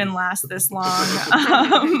Joe Biden last this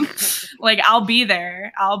long, like I'll be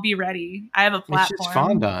there, I'll be ready. I have a platform. It's just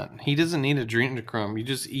fondant. He doesn't need adrenochrome. You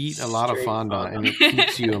just eat a lot of fondant, and it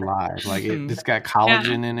keeps you alive. Like it's got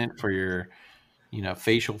collagen in it for your. You know,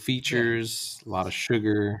 facial features, a lot of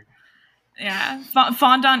sugar. Yeah,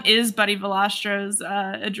 fondant is Buddy Velastro's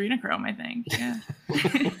adrenochrome, I think. Yeah.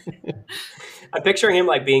 I'm picturing him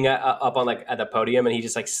like being up on like at the podium, and he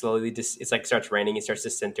just like slowly it's like starts raining, he starts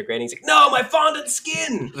disintegrating. He's like, "No, my fondant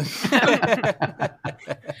skin!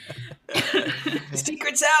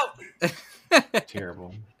 Secret's out."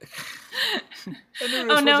 Terrible.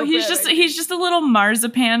 Oh no, he's just a little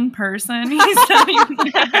marzipan person. He's not even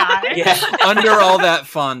a guy. Yeah. Under all that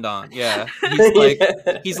fondant,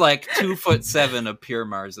 he's like 2'7" of pure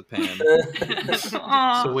marzipan.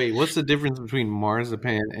 So wait, what's the difference between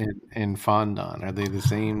marzipan and fondant? Are they the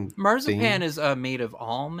same? Marzipan is made of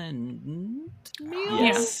almond meal.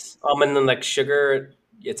 Yes, almond and like sugar.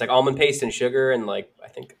 It's like almond paste and sugar, and like I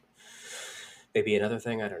think maybe another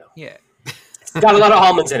thing. I don't know. Yeah. It's got a lot of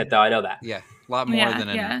almonds in it, though. I know that. Yeah, a lot more than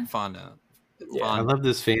in fondant. Yeah. I love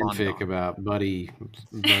this fanfic about Buddy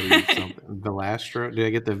something. Velastro. Did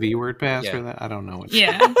I get the V word pass for that? I don't know.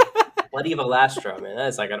 Buddy Velastro, man.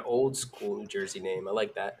 That's like an old school New Jersey name. I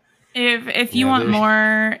like that. If you want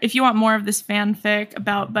more of this fanfic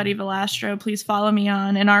about Buddy Velastro, please follow me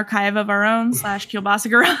on An Archive of Our Own /Kielbasa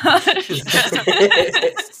Garage.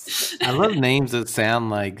 I love names that sound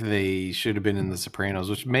like they should have been in The Sopranos,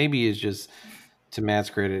 which maybe is just, to Matt's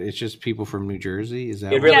credit, it's just people from New Jersey. Is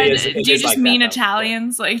that It what really it is. Do It's you just just like mean that, though.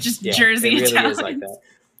 Italians? Like just Yeah, Jersey it really Italians? is like that.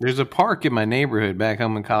 There's a park in my neighborhood back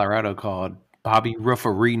home in Colorado called Bobby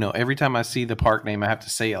Ruffarino. Every time I see the park name, I have to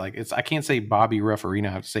say it like it's. I can't say Bobby Ruffarino.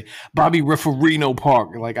 I have to say Bobby Ruffarino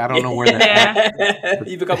Park. Like I don't know where that.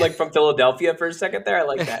 You become like from Philadelphia for a second there. I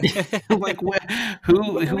like that. Like what?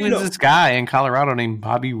 Who is this guy in Colorado named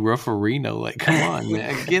Bobby Ruffarino? Like, come on,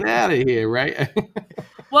 man, get out of here, right?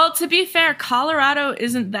 Well, to be fair, Colorado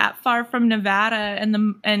isn't that far from Nevada,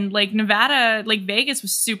 and like Nevada, like Vegas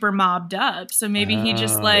was super mobbed up. So maybe he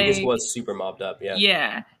just like Vegas was super mobbed up.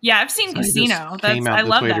 Yeah. yeah. I've seen So he Casino. just That's came out I this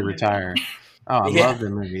love way that to movie. retire. Oh, I Yeah. love the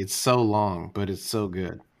movie. It's so long, but it's so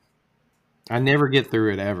good. I never get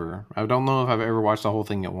through it ever. I don't know if I've ever watched the whole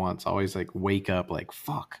thing at once. I always like wake up like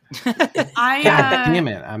fuck. I God damn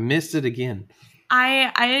it! I missed it again.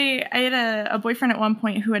 I had a boyfriend at one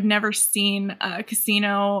point who had never seen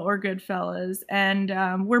Casino or Goodfellas,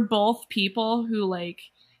 and we're both people who like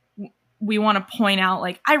we want to point out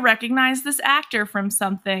like I recognize this actor from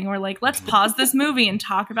something, or like let's pause this movie and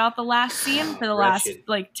talk about the last scene for the last Wretched.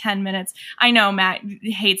 like 10 minutes. I know Matt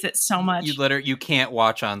hates it so much. You can't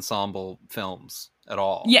watch ensemble films at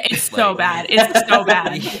all. Yeah, it's so bad. It's so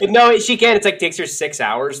bad. No, she can. It's like takes her 6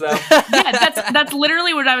 hours though. Yeah, that's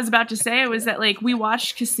literally what I was about to say. Was that like we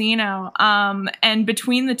watched Casino, and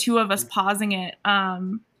between the two of us pausing it,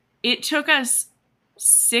 it took us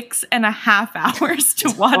 6.5 hours to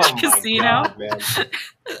watch Oh my Casino, God, man.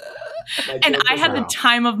 and I had the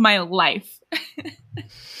time of my life.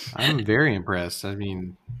 I'm very impressed. I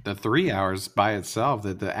mean, the 3 hours by itself,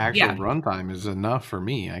 that the actual Yeah. runtime is enough for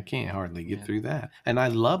me. I can't hardly get through that. And I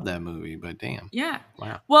love that movie, but damn. Yeah.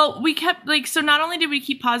 Wow. Well, we kept like, so not only did we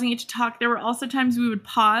keep pausing it to talk, there were also times we would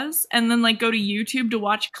pause and then like go to YouTube to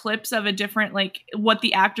watch clips of a different, like what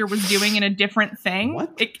the actor was doing in a different thing.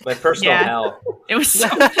 What? My personal Yeah. hell. It was so,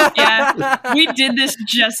 yeah. We did this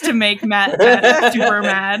just to make Matt super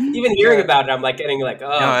mad. Even hearing about it, I'm like getting like, oh,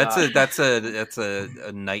 No, God. that's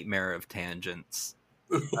a nightmare of tangents.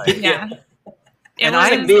 Yeah. It And was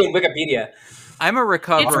It's like me in Wikipedia. I'm a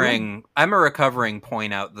recovering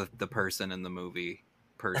point out the person in the movie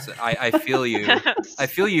person. I feel you. I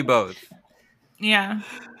feel you both. yeah.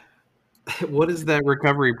 What is that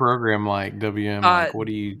recovery program like, WM? Like, what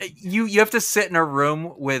do you... You have to sit in a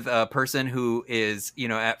room with a person who is,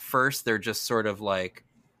 at first they're just sort of like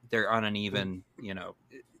they're on an even,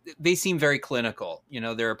 they seem very clinical.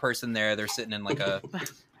 They're a person there, they're sitting in like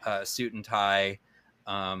a suit and tie,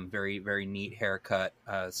 very, very neat haircut,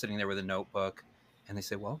 sitting there with a notebook, and they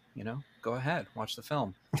say, well, go ahead, watch the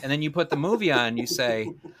film. And then you put the movie on, you say,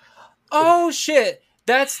 oh shit,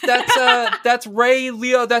 that's Ray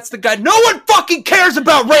Liotta, that's the guy. No one fucking cares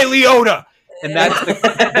about Ray Liotta. And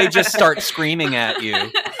they just start screaming at you.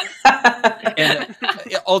 And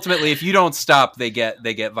ultimately, if you don't stop, they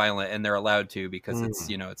get violent, and they're allowed to because it's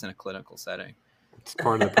it's in a clinical setting. It's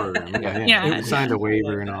part of the program. Yeah. We signed a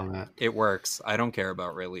waiver and all that. It works. I don't care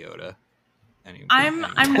about Ray Liotta. Anyway.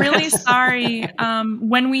 I'm really sorry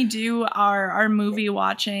when we do our movie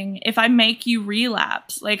watching, if I make you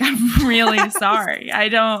relapse. Like, I'm really sorry. I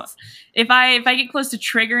don't, if I get close to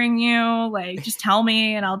triggering you, like, just tell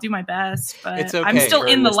me and I'll do my best. But It's okay. I'm still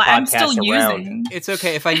Turn this I'm podcast still around. using. It's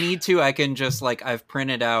okay. If I need to, I can just I've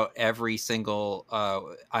printed out every single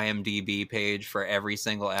IMDb page for every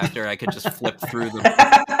single actor. I can just flip through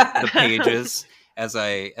the pages as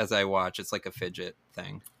I watch. It's like a fidget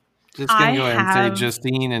thing. Just gonna I go ahead and have- say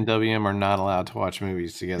Justine and WM are not allowed to watch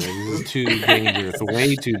movies together. This is too dangerous,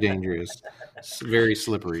 way too dangerous. It's a very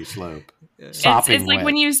slippery slope. It's Sopping like wet.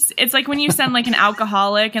 when you send like an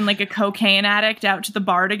alcoholic and like a cocaine addict out to the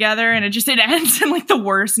bar together, and it ends in like the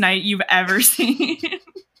worst night you've ever seen.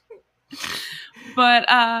 But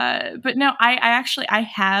no, I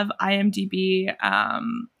have IMDb.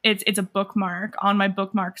 It's a bookmark on my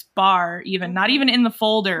bookmarks bar, even not even in the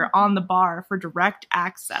folder, on the bar for direct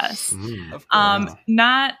access. Of course.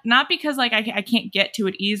 Not because like I can't get to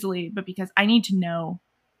it easily, but because I need to know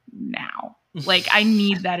now. Like, I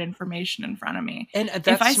need that information in front of me. And that's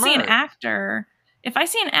if I smart. see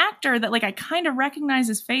an actor that like I kind of recognize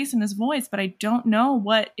his face and his voice, but I don't know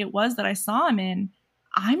what it was that I saw him in,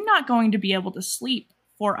 I'm not going to be able to sleep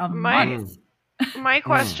for a month. My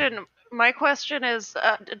question is,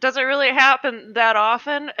 does it really happen that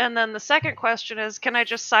often? And then the second question is, can I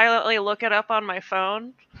just silently look it up on my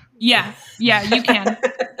phone? Yeah, you can.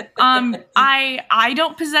 I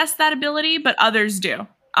don't possess that ability, but others do.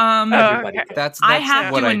 Everybody okay. does. That's I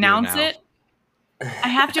have what to I do announce now. it. I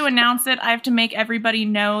have to announce it. I have to make everybody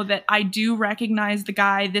know that I do recognize the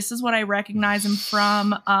guy. This is what I recognize him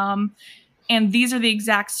from. And these are the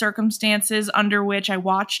exact circumstances under which I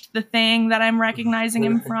watched the thing that I'm recognizing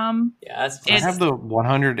him from. Yeah, that's I have the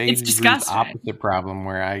 180 degrees disgusting. opposite problem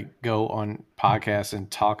where I go on podcasts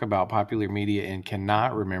and talk about popular media and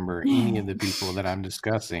cannot remember any of the people that I'm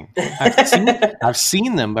discussing. I've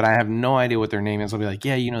seen them, but I have no idea what their name is. I'll be like,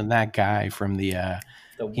 yeah, you know, that guy from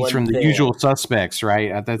he's from the Usual Suspects,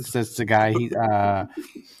 right? That's the guy.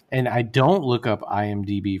 And I don't look up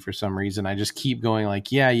IMDb for some reason. I just keep going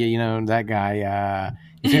like, yeah, you know, that guy.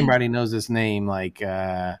 If anybody knows this name, like, you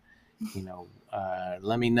know,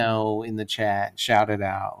 let me know in the chat. Shout it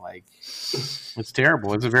out. Like, it's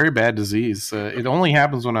terrible. It's a very bad disease. It only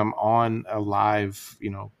happens when I'm on a live, you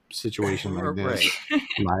know, situation like this,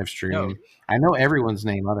 live stream. No. I know everyone's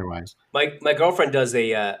name otherwise. My girlfriend does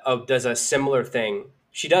a similar thing.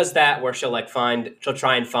 She does that where she'll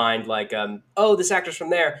try and find like, oh, this actor's from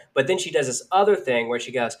there. But then she does this other thing where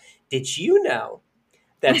she goes, did you know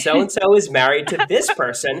that so-and-so is married to this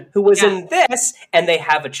person who was in this, and they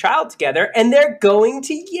have a child together, and they're going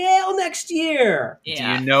to Yale next year?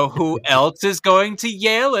 Yeah. Do you know who else is going to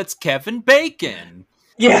Yale? It's Kevin Bacon.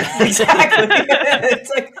 Yeah, exactly.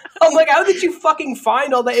 It's like, I'm like, how did you fucking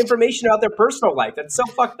find all that information about their personal life? That's so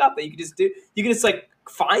fucked up that you can just like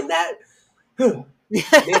find that?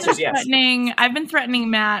 The answer is yes. I've been threatening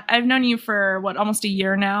Matt. I've known you for almost a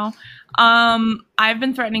year now. I've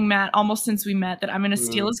been threatening Matt almost since we met that I'm going to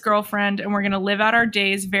steal his girlfriend and we're going to live out our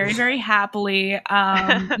days very, very happily,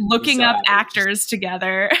 looking up actors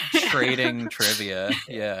together. Trading trivia.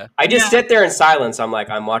 Yeah. I just sit there in silence. I'm like,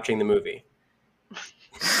 I'm watching the movie.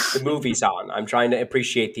 The movie's on. I'm trying to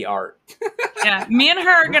appreciate the art. Yeah, me and her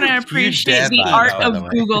are going to appreciate the art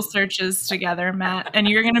of Google searches together, Matt, and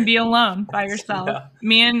you're going to be alone by yourself. Yeah.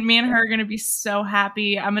 Me and her are going to be so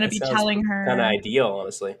happy. I'm going to be telling her. Kind of ideal,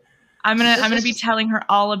 honestly. I'm gonna be telling her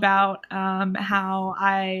all about how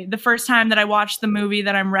the first time that I watched the movie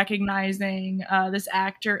that I'm recognizing this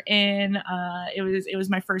actor in, it was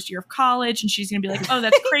my first year of college, and she's gonna be like, oh,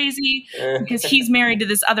 that's crazy because he's married to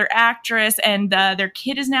this other actress, and their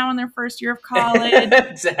kid is now in their first year of college.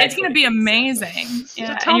 Exactly. It's gonna be amazing.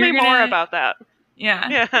 Yeah, so tell me more about that.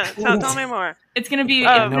 Yeah. Tell me more. It's gonna be. You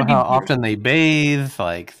know how often they bathe,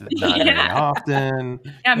 like not very often.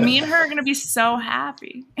 Yeah, me and her are gonna be so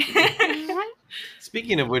happy.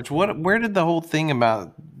 Speaking of which, where did the whole thing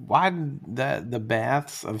about why did the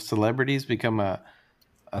baths of celebrities become a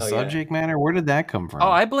subject matter? Where did that come from?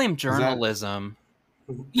 Oh, I blame journalism.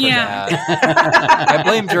 Yeah, I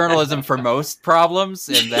blame journalism for most problems,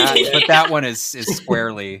 but that one is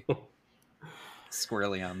squarely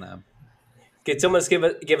on them. Could someone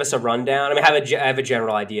give us a rundown? I mean, I have a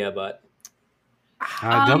general idea, but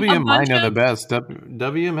WM might know the best.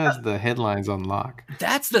 WM has the headlines on lock.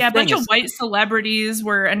 That's the thing. A bunch of white celebrities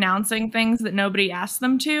were announcing things that nobody asked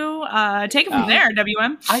them to. Take it from there,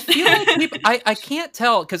 WM. I feel like I can't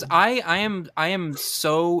tell because I am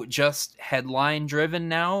so just headline driven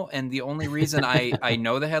now, and the only reason I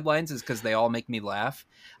know the headlines is because they all make me laugh.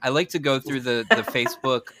 I like to go through the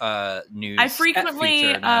Facebook news. I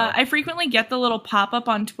frequently get the little pop up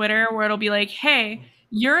on Twitter where it'll be like, "Hey,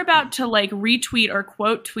 you're about to like retweet or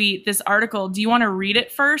quote tweet this article. Do you want to read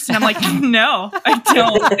it first?" And I'm like, "No, I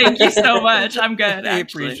don't. Thank you so much. I'm good." I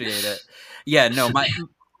appreciate it. Yeah, no,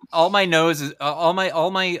 my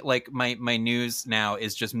news now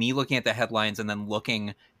is just me looking at the headlines and then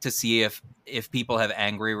looking to see if people have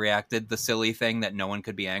angry reacted the silly thing that no one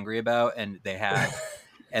could be angry about, and they have.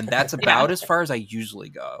 And that's about as far as I usually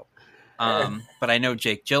go. But I know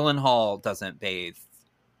Jake Gyllenhaal doesn't bathe.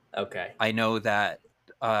 Okay. I know that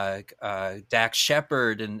Dax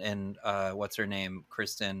Shepard and what's her name?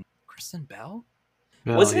 Kristen Bell?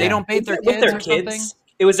 They don't bathe their kids or something?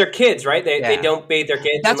 It was their kids, right? They don't bathe their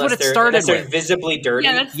kids unless they're visibly dirty.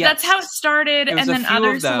 Yeah, that's how it started. And then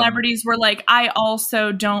other celebrities were like, I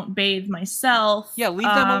also don't bathe myself. Yeah, leave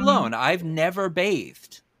them alone. I've never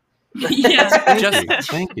bathed. Yeah.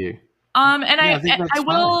 Thank you. And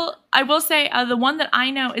I will say the one that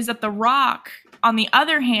I know is that The Rock, on the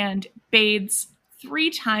other hand, bathes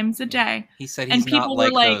 3 times a day. He said he's not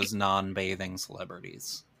like those non-bathing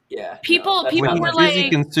celebrities. Yeah. People were busy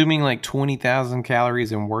consuming like 20,000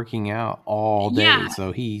 calories and working out all day,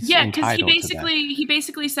 so he's entitled to that. He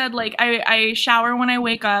basically said like I shower when I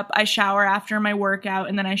wake up, I shower after my workout,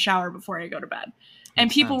 and then I shower before I go to bed. And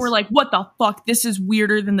Makes people sense. were like, what the fuck? This is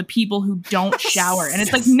weirder than the people who don't shower. And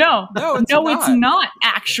it's like, no, it's not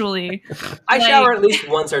actually. I shower at least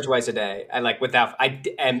once or twice a day.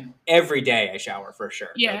 And every day I shower for sure.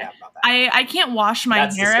 Yeah. No doubt about that. I can't wash my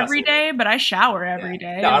That's hair disgusting. every day, but I shower every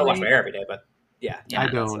day. No, I don't wash my hair every day, but yeah. I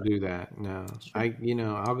don't do that. No,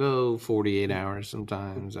 I'll go 48 hours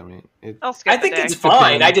sometimes. I mean, I think it's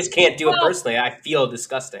fine. I just can't do it personally. I feel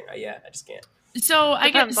disgusting. I just can't. So I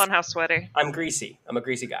Depends guess on how sweaty. I'm greasy. I'm a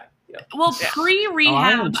greasy guy. Yeah. Well, pre-rehab,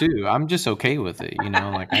 I am too. I'm just okay with it.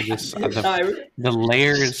 Like I just the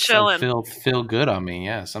layers feel good on me.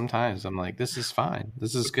 Yeah, sometimes I'm like, this is fine.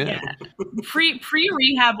 This is good. Yeah.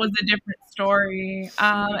 Pre-rehab was a different story,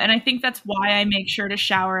 and I think that's why I make sure to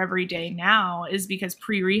shower every day now. Is because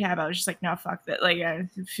pre-rehab I was just like, no, fuck that. Like,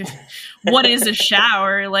 what is a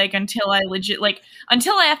shower? Like until I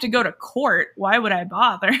have to go to court, why would I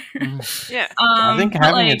bother? Yeah. I think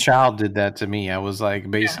having a child did that to me. I was like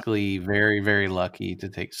basically very, very lucky to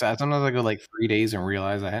take. So sometimes I go like 3 days and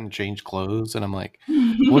realize I hadn't changed clothes, and I'm like,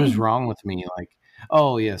 what is wrong with me? Like,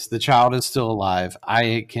 oh yes, the child is still alive.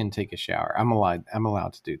 I can take a shower. I'm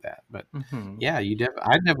allowed to do that. But yeah,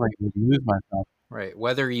 I definitely lose myself. Right.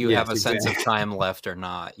 Whether you have a sense of time left or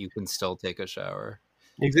not, you can still take a shower.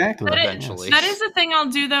 Exactly. Eventually. That is the thing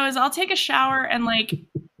I'll do though, is I'll take a shower and like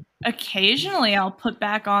occasionally I'll put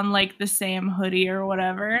back on like the same hoodie or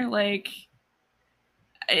whatever. Like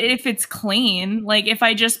if it's clean, like if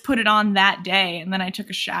I just put it on that day and then I took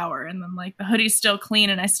a shower and then like the hoodie's still clean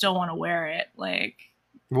and I still want to wear it, like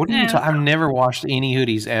what are you I've never washed any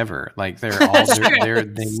hoodies ever. Like they've never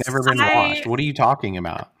been washed. What are you talking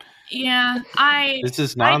about? Yeah, this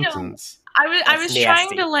is nonsense. I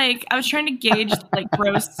was trying to gauge the, like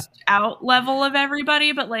grossed out level of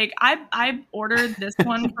everybody, but like I ordered this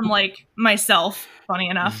one from like myself. Funny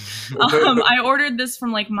enough, I ordered this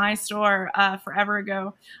from like my store forever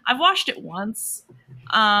ago. I've washed it once,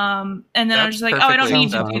 and then I was just like, oh, I don't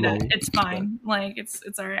need to do that. It's fine. Like it's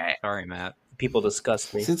all right. Sorry, Matt. People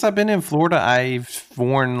disgust me. Since I've been in Florida, I've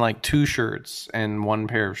worn like 2 shirts and 1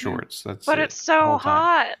 pair of shorts. But it's so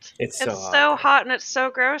hot. It's so hot and it's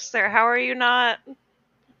so gross there. How are you not?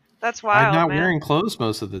 That's wild. I'm not wearing clothes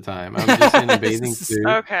most of the time. I'm just in a bathing suit.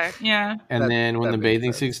 Okay. Yeah. And then when the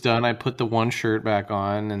bathing suit's done, I put the 1 shirt back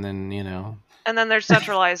on, and then And then there's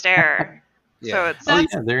centralized air. Yeah. So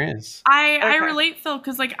it's there is. I relate, Phil,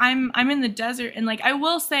 because like I'm in the desert and like I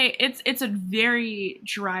will say it's a very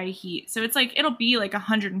dry heat. So it's like it'll be like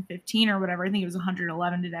 115 or whatever. I think it was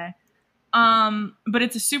 111 today. But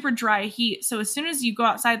it's a super dry heat. So as soon as you go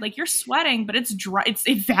outside, like you're sweating, but it's dry. It's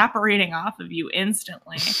evaporating off of you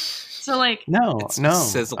instantly. So like no,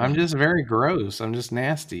 sizzling. I'm just very gross. I'm just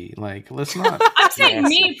nasty. Like let's not. I'm saying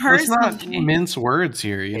me personally. Let's not mince words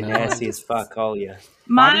here. You know, nasty as fuck, all you.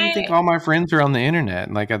 Why do you think all my friends are on the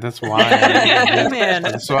internet? Like that's why.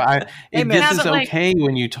 Man. So this is okay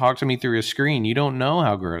when you talk to me through a screen. You don't know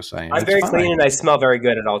how gross I am. I'm very clean and I smell very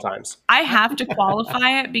good at all times. I have to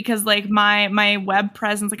qualify it because like my web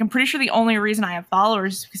presence, like I'm pretty sure the only reason I have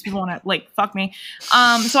followers is because people want to like fuck me.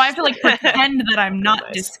 So I have to like pretend that I'm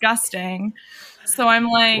not disgusting. So I'm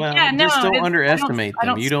like, just don't underestimate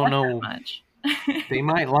them. You don't know. Much. They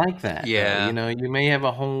might like that. Yeah. Though. You may have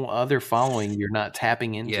a whole other following you're not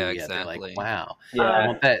tapping into yet. Exactly. They're like, wow. Yeah. I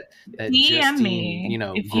want that DM me.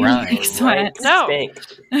 grind. Right?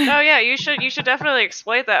 No, yeah, you should definitely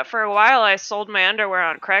exploit that. For a while, I sold my underwear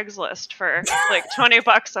on Craigslist for like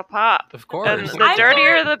 $20 a pop. Of course. And the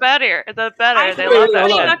dirtier, the better. I They love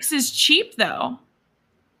that shit. $20 is cheap though.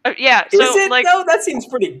 Yeah. Is So it like, though? That seems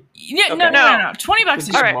pretty. Yeah, Okay. no. $20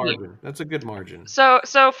 is All right. Margin. That's a good margin. So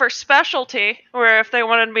for specialty, where if they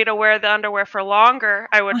wanted me to wear the underwear for longer,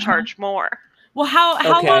 I would charge more. Well,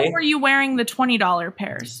 how long were you wearing the $20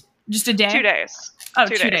 pairs? Just a day? 2 days. Oh,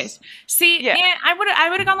 2 days. See, Yeah. I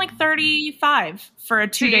would have gone like 35 for a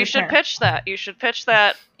 2 day. You should pitch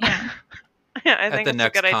that. Yeah. Yeah, I At think the it's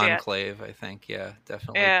next a good idea. conclave, I think,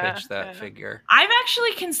 definitely pitch that figure. I've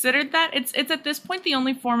actually considered that. It's at this point the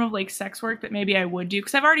only form of like sex work that maybe I would do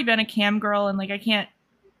because I've already been a cam girl and like I can't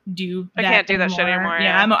do that. I can't do that shit anymore.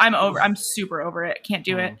 Yeah, I'm super over it. Can't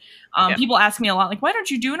do it. People ask me a lot like, why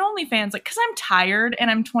don't you do an OnlyFans? Like, because I'm tired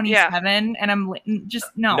and I'm 27 and I'm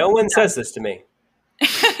just no. No one says this to me.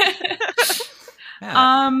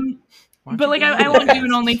 But like I won't do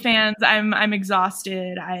an OnlyFans. I'm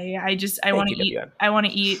exhausted. I want to eat. I want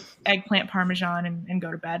to eat eggplant parmesan and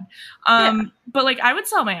go to bed. But like I would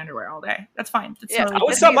sell my underwear all day. That's fine. That's I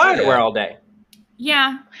would sell my underwear all day.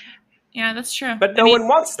 Yeah, that's true. But no one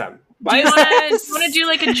wants them. Do you want to do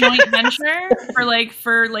like a joint venture for like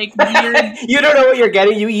weird? You don't know what you're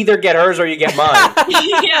getting. You either get hers or you get mine.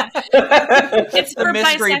 Yeah, it's for The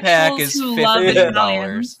mystery pack is bisexuals who love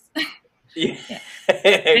Italians. Yeah.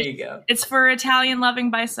 There you go. It's for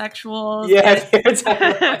Italian-loving bisexuals. Yeah, it's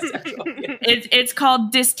bisexual. Yeah. It's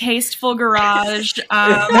called Distasteful Garage.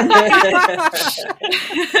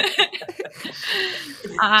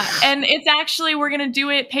 And it's actually, we're going to do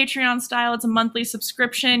it Patreon style. It's a monthly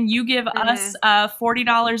subscription. You give us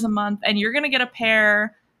 $40 a month, and you're going to get a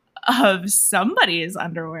pair of somebody's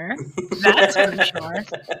underwear. That's for sure.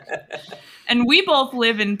 And we both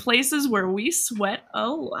live in places where we sweat a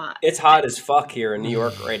lot. It's hot as fuck here in New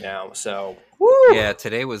York right now, so... Woo. Yeah,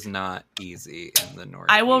 today was not easy in the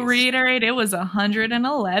Northeast. I will reiterate, it was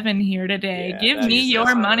 111 here today. Yeah, give me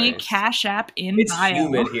your money, nice. Cash App in it's bio. It's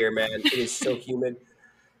humid here, man. It is so humid.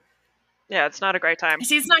 Yeah, it's not a great time.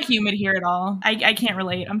 See, it's not humid here at all. I can't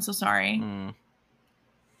relate. I'm so sorry.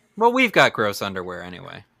 Well, we've got gross underwear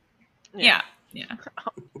anyway. Yeah.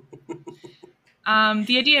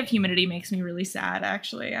 The idea of humidity makes me really sad,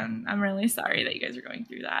 actually. I'm really sorry that you guys are going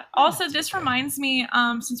through that. Also, this reminds me,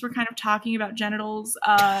 since we're kind of talking about genitals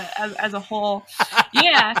as a whole.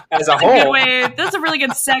 Yeah. As a whole. Good way. That's a really good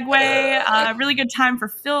segue. Really good time for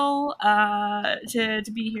Phil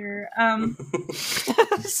to be here.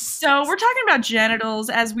 So we're talking about genitals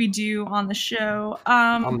as we do on the show.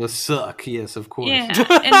 On the Succ, yes, of course. Yeah.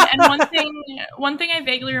 And one thing I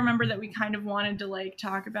vaguely remember that we kind of wanted to like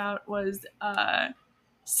talk about was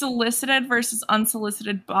solicited versus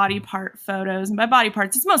unsolicited body part photos. And by body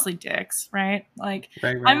parts, it's mostly dicks, right? Like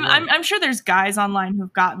right. I'm sure there's guys online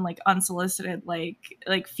who've gotten like unsolicited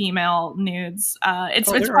like female nudes.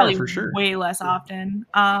 It's probably for sure. Way less often.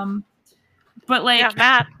 But like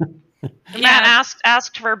Matt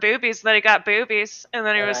asked for boobies, that he got boobies, and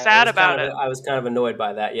then he was sad about it. I was kind of annoyed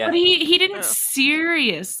by that, yeah. But he didn't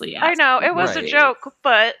seriously ask. I know, it was a joke,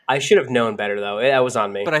 but... I should have known better, though. That was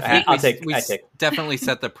on me. But I think we definitely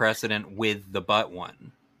set the precedent with the butt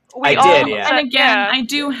one. I did, yeah. And again, I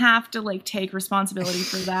do have to, like, take responsibility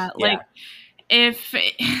for that. Yeah. Like, if...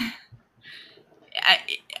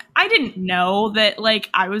 I didn't know that, like,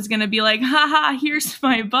 I was gonna be like, haha, here's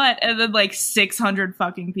my butt, and then, like, 600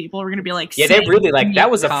 fucking people were gonna be like, yeah, they really, like,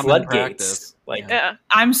 that was a floodgates. Like, yeah.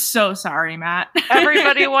 I'm so sorry, Matt.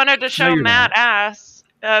 Everybody wanted to show Matt ass.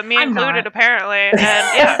 Me included, apparently. And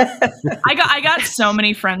yeah. I got so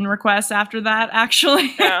many friend requests after that,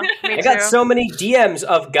 actually. Yeah, me I got so many DMs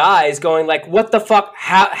of guys going like, what the fuck?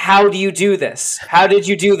 How do you do this? How did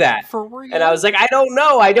you do that? For real? And I was like, I don't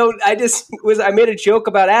know. I made a joke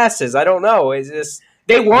about asses. I don't know. It's just,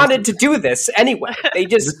 they wanted to do this anyway. They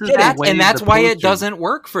just did it. And that's why it doesn't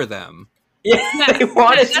work for them. Yeah, they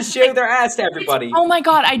wanted to show their ass to everybody. Oh my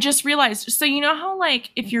god, I just realized. So you know how, like,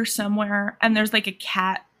 if you're somewhere and there's, like, a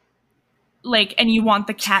cat, like, and you want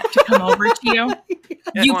the cat to come over to you,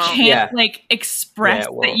 you can't, like, express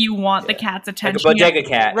that you want the cat's attention. Like a bodega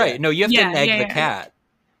cat. Right, no, you have to neg the cat,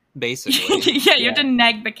 basically. You have to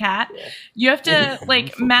neg the cat. Yeah. You have to,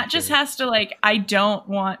 like, Matt just has to, like, I don't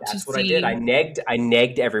want to see. That's what I did. I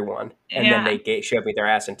negged everyone. And then they showed me their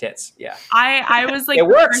ass and tits. Yeah. I was like, it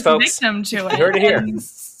works, folks. Victim to it. You heard it here.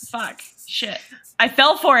 Fuck. Shit. I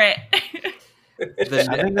fell for it. I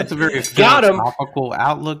think that's a very philosophical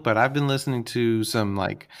outlook, but I've been listening to some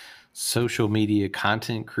like social media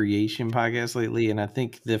content creation podcasts lately, and I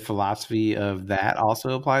think the philosophy of that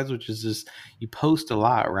also applies, which is just you post a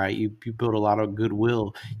lot, right? You build a lot of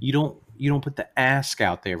goodwill. You don't put the ask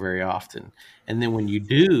out there very often, and then when you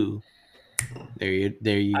do, there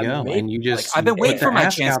you go, and you just like, I've been waiting for my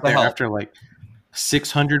chance to help. After like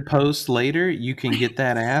 600 posts later, you can get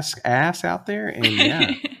that ass out there, and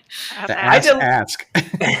yeah. Ask.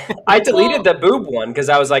 I deleted the boob one because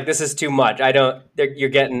I was like, "This is too much." I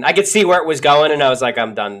could see where it was going, and I was like,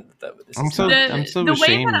 "I'm done." I'm so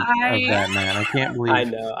ashamed of that, man. I can't believe. I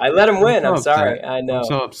know. I let him win. I'm sorry. I know. I'm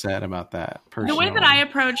so upset about that. Personally. The way that I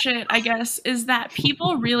approach it, I guess, is that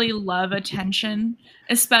people really love attention,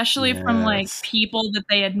 especially from like people that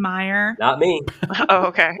they admire. Not me. Oh,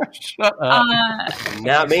 okay. Shut up.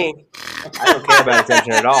 Not me. I don't care about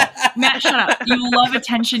attention at all. Matt, shut up. You love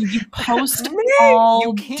attention. You post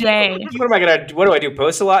all day. What do I do?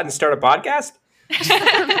 Post a lot and start a podcast?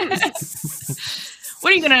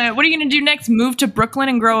 What are you gonna do next? Move to Brooklyn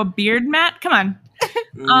and grow a beard, Matt? Come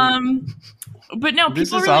on. But no, This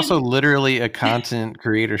people is really also literally a content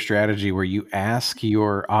creator strategy where you ask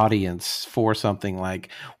your audience for something like,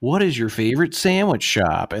 what is your favorite sandwich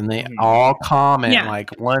shop? And they all comment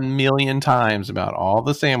like 1 million times about all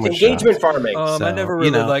the sandwich engagement shops. farming. I never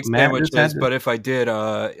really liked Matt just sandwiches, had but if I did,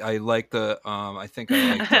 I like the. I think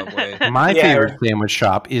I like Subway. my favorite sandwich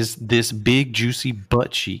shop is this big juicy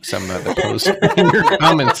butt cheeks. I'm going to post in your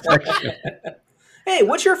comment section. Hey,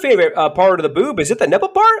 what's your favorite part of the boob? Is it the nipple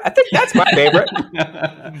part? I think that's my favorite.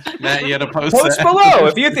 Matt, you had to post that. below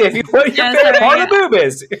if you what your favorite part of the boob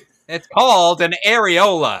is. It's called an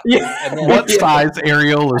areola. Yeah. And what size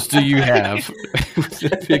areolas do you have?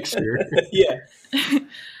 The picture. Yeah.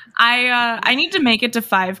 I need to make it to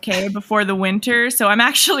 5K before the winter, so I'm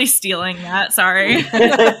actually stealing that. Sorry.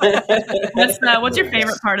 What's your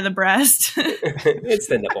favorite part of the breast? It's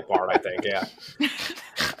the nipple part, I think. Yeah.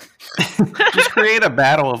 Just create a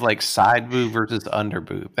battle of like side boob versus under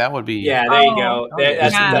boob. That would be Yeah, there you go.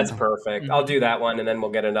 That's Yeah. perfect. I'll do that one, and then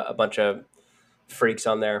we'll get a bunch of freaks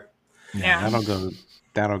on there. Yeah,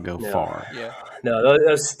 that'll go far. Yeah. No,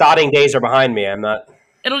 those starting days are behind me. I'm not.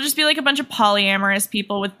 It'll just be like a bunch of polyamorous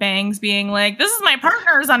people with bangs being like, this is my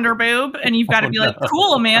partner's under boob. And you've got to be like,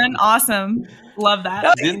 cool, man. Awesome. Love that.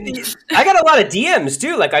 No, I got a lot of DMs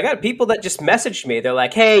too. Like I got people that just messaged me. They're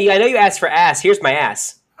like, hey, I know you asked for ass. Here's my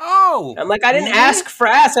ass. Oh, I'm like, I didn't ask for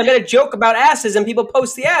ass. I made a joke about asses, and people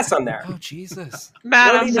post the ass on there. Oh, Jesus.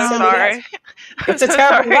 Matt, I'm so sorry. It's a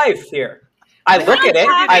terrible life here. I look at it.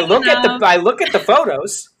 I look at the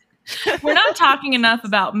photos. We're not talking enough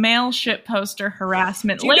about male shit poster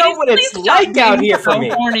harassment. Do you know what it's like out here for me?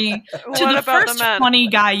 Horny to What the about first the men? funny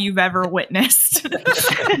guy you've ever witnessed.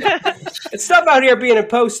 It's stuff out here being a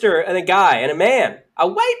poster and a guy and a man, a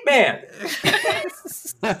white man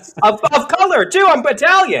of color too. I'm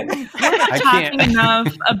Italian. We're not talking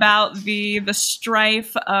enough about the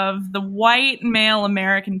strife of the white male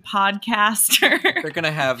American podcaster. They're going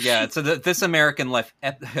to have, so this American life.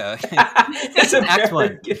 This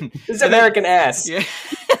This American ass. Yeah.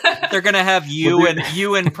 They're going to have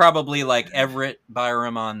you and probably like Everett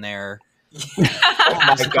Byram on there. Oh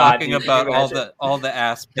my God, talking about all the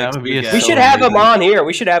ass pics we should have him on here.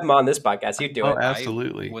 We should have him on this podcast. You'd do it.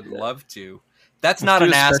 Absolutely. I would love to. That's not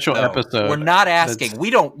an ask special episode. We're not asking. We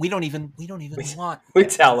don't even want. We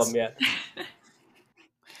tell them, yeah.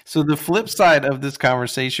 So the flip side of this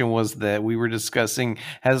conversation was that we were discussing,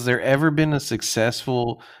 has there ever been a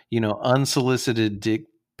successful, unsolicited dick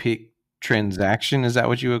pic transaction? Is that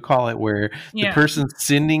what you would call it? Where the person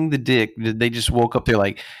sending the dick, they just woke up, they're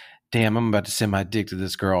like, damn, I'm about to send my dick to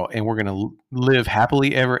this girl and we're going to live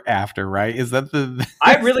happily ever after, right? Is that the...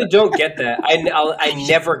 I really don't get that. I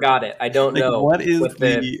never got it. I don't know. What is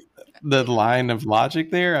the line of logic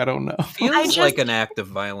there? I don't know. Feels like an act of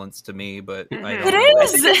violence to me, but I don't It know.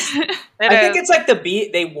 is. I think it's like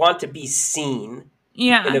they want to be seen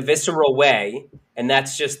in a visceral way. And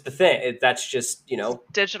that's just the thing. That's just,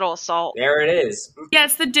 digital assault. There it is. Yeah,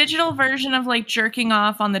 it's the digital version of like jerking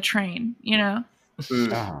off on the train, Yeah.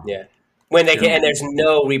 When they can, and there's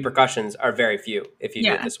no repercussions are very few if you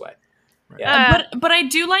do it this way. Yeah. But I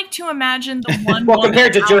do like to imagine the one. Well,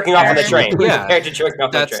 compared to jerking off on the train. Yeah. Compared to jerking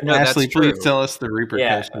off on the train. No, Ashley, that's true. please tell us the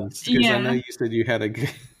repercussions. Because I know you said you had a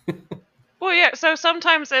good... Well, yeah, so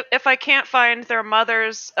sometimes if I can't find their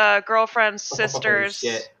mother's, girlfriend's, sisters,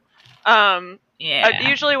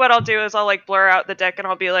 usually what I'll do is I'll like blur out the dick and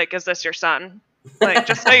I'll be like, is this your son? Like,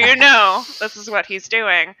 just so you know, this is what he's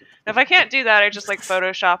doing. And if I can't do that, I just like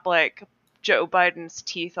Photoshop like Joe Biden's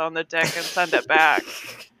teeth on the dick and send it back.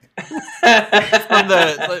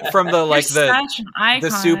 from the like the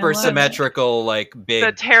super symmetrical like big,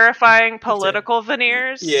 the terrifying political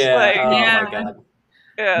veneers. My God.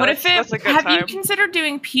 Yeah, what if that's a good have time. you considered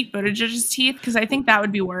doing Pete Buttigieg's teeth? Because I think that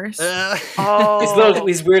would be worse.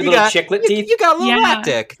 His weird little chiclet teeth. You got a little rat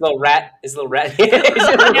dick. His little rat.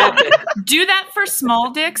 Do that for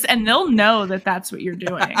small dicks, and they'll know that that's what you're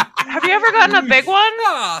doing. Have you ever gotten a big one?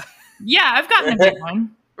 Yeah, I've gotten a big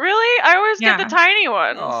one. Really? I always get the tiny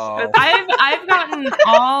ones. Oh. I've gotten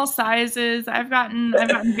all sizes. I've gotten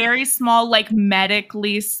very small, like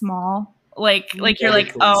medically small. Like you're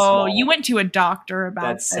like, oh, you went to a doctor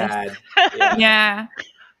about this. That's sad. Yeah.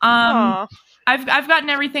 I've gotten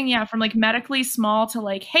everything, from like medically small to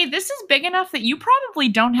like, hey, this is big enough that you probably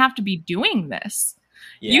don't have to be doing this.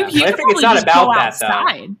 Yeah. You I think it's not about that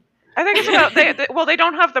outside. though. I think it's about they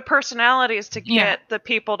don't have the personalities to get the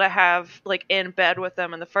people to have like in bed with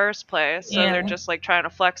them in the first place. So they're just like trying to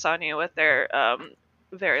flex on you with their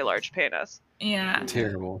very large penis. Yeah.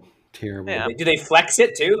 Terrible. Yeah. Do they flex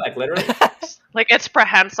it too? Like literally? Like it's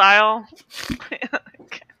prehensile.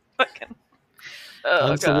 Oh,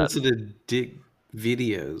 God. Unsolicited dick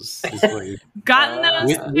videos is what you're Gotten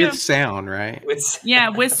those with sound, right? With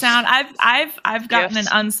sound. I've gotten Gifs.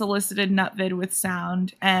 an unsolicited nut vid with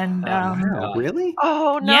sound, and Wow, really?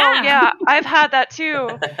 Oh no, Yeah. I've had that too.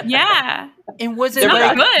 yeah, And was They're it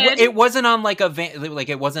like good. it wasn't on like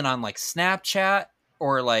it wasn't on like Snapchat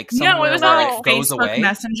or like no, somewhere it was where on No. like it goes Facebook away?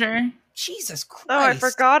 Messenger. Jesus Christ! Oh, I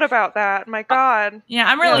forgot about that. My God.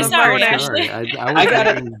 Yeah, I'm really Yeah, sorry, I'm Ashley. I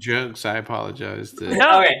was making jokes. I apologize.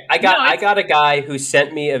 No. Okay, I got a guy who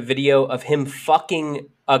sent me a video of him fucking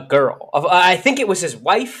a girl. I think it was his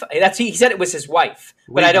wife. He said it was his wife,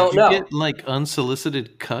 but I don't did you know. Get like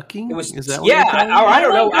unsolicited cucking? It was Is that what yeah. you're calling I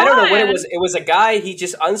don't Oh know. my I don't know what it God. was. It was a guy. He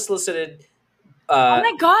just unsolicited. Oh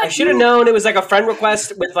my God, I should have known it was like a friend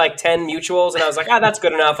request with like 10 mutuals, and I was like, that's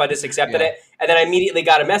good enough. I just accepted Yeah. it, and then I immediately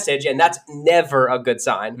got a message, and that's never a good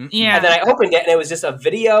sign. Yeah. And then I opened it, and it was just a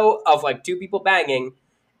video of like two people banging,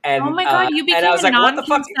 and Oh my God, you became and I was a like, what the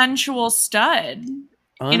fuck? non-consensual stud.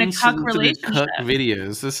 In a cuck Unsolicited relationship. cuck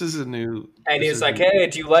videos. This is a new. And he this was is like, new. "Hey,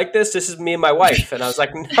 do you like this? This is me and my wife." And I was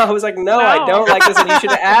like, "No, No. I don't like this." And you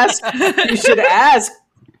should ask. You should ask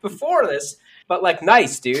before this. But like,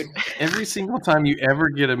 nice, dude. Every single time you ever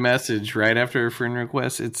get a message right after a friend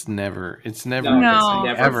request, it's never No.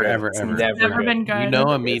 good. It's ever, good. ever, It's ever. Never been good. You know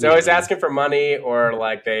It's immediately. always asking for money or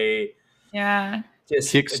like they Yeah.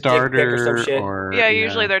 just a dick pic Kickstarter or some shit. or Yeah,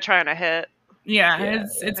 usually they're trying to hit. Yeah,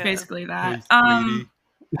 it's Yeah. basically that. Hey,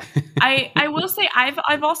 sweetie. I will say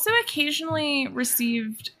I've also occasionally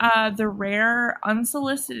received the rare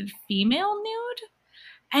unsolicited female nude,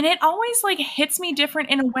 and it always like hits me different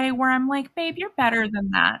in a way where I'm like, babe, you're better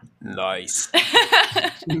than that. Nice.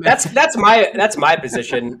 That's my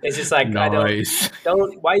position. It's just like Nice. I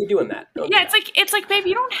don't. Why are you doing that? Don't Yeah, do it's like, babe,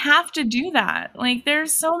 you don't have to do that. Like,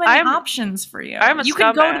 there's so many options for you. I'm a You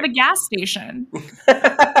can go to scumbag. the gas station.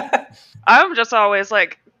 that. I'm just always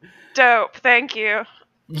like, dope, thank you.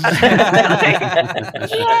 Yeah,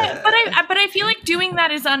 but I feel like doing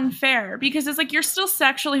that is unfair because it's like you're still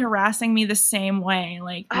sexually harassing me the same way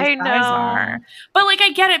like these I guys know. are. But like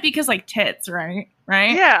I get it because like tits, right?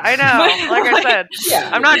 Yeah, I know. Like I said, Yeah.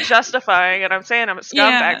 I'm not justifying it. I'm saying I'm a scumbag,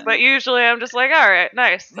 Yeah. but usually I'm just like, all right,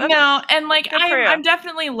 nice. No, and like Good for you. I'm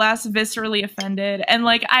definitely less viscerally offended, and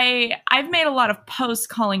like I've made a lot of posts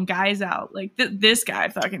calling guys out. Like this guy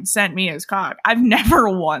fucking sent me his cock. I've never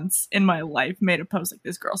once in my life made a post like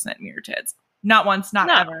this girl sent me her tits. Not once, not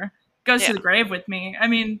No. ever. Goes Yeah. to the grave with me. I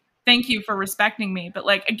mean, thank you for respecting me, but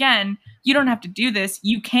like again, you don't have to do this.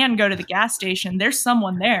 You can go to the gas station. There's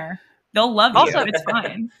someone there. They'll love you. Also- It's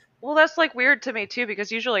fine. Well, that's like weird to me too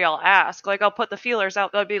because usually I'll ask, like I'll put the feelers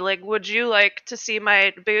out. They'll be like, "Would you like to see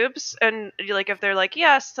my boobs?" And like if they're like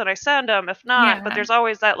yes, then I send them. If not, Yeah. but there's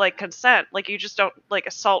always that like consent. Like you just don't like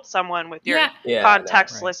assault someone with your Yeah. Yeah,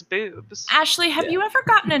 contextless boobs. Ashley, have you ever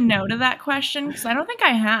gotten a no to that question? Because I don't think I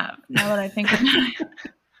have. Now that I think about it.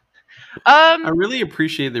 I really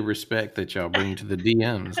appreciate the respect that y'all bring to the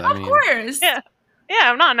DMs. I Of mean, course. Yeah.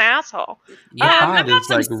 I'm not an asshole. the I'm pod not is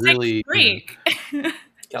some like sick really. freak.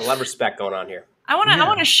 Got a lot of respect going on here. I want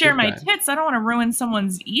Yeah, to share big my time. tits. I don't want to ruin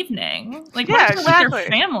someone's evening. Like, Yeah, what if they're with exactly. their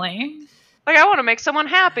family? Like I want to make someone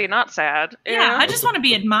happy, not sad. you Yeah, know? I just want to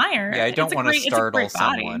be admired. Yeah, I don't want to it's a startle great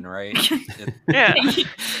body. someone, right? Yeah. You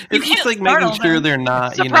It's just can't like startle making sure them. they're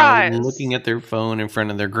not, Surprise. looking at their phone in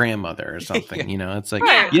front of their grandmother or something. It's like,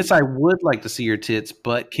 Right. yes, I would like to see your tits,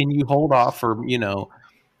 but can you hold off for, can you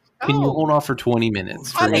hold off for 20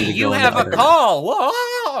 minutes? For me Honey, to you go have into a bed? call.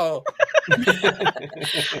 Whoa!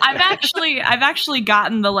 I've actually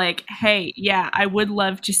gotten the like, hey, yeah, I would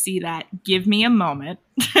love to see that. Give me a moment.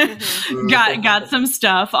 Mm-hmm. got some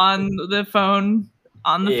stuff on the phone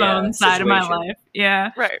phone side of my situation. life.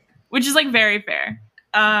 Yeah, Right. which is like very fair.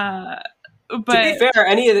 But To be fair,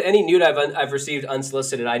 any nude I've received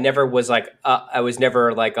unsolicited, I never was like I was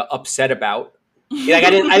never like upset about. Like I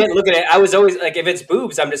didn't look at it. I was always like, if it's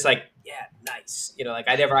boobs, I'm just like, yeah, nice. Like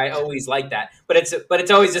I always like that. But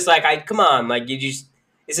it's always just like, come on, like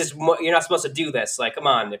you're not supposed to do this. Like, come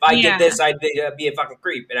on, if I Yeah. did this, I'd be a fucking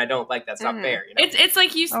creep, and I don't like that's not Mhm. fair. it's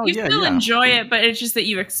like you yeah, still yeah. enjoy it, but it's just that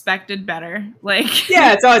you expected better. Like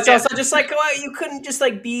Yeah, it's also just like, you couldn't just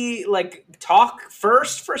like be like talk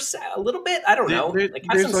first for a little bit. I don't know. There- Like,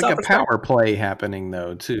 have there's some like a self-respect. power play happening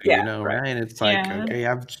though too, Yeah, right? And it's like, Yeah.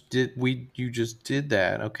 okay, you just did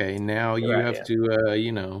that. Okay, now you Right, have yeah.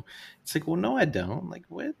 to, it's like, well, no, I don't. Like,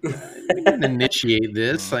 what? We didn't initiate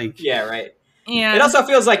this. Like, Yeah, right. Yeah. It also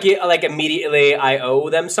feels like immediately I owe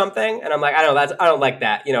them something, and I'm like, I don't like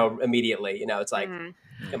that. Immediately. It's like,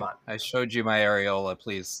 come on. I showed you my areola.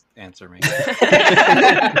 Please answer me.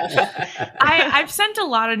 I've sent a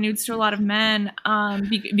lot of nudes to a lot of men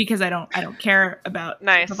because I don't care about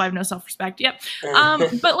if I have no self-respect. Yep.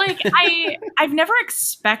 But like I've never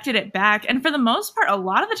expected it back, and for the most part, a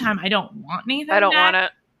lot of the time I don't want anything. I don't back. want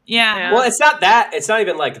it. Yeah. Well, it's not that. It's not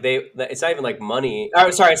even like it's not even like money.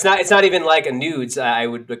 Or sorry, it's not even like a nudes. I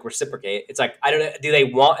would like reciprocate. It's like, I don't know. Do they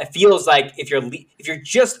want? It feels like if you're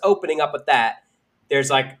just opening up with that, there's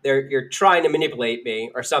like you're trying to manipulate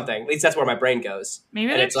me or something. At least that's where my brain goes.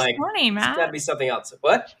 Maybe they're just horny, Matt. It's got to be something else.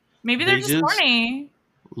 What? Maybe they're just horny.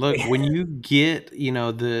 Look, when you get,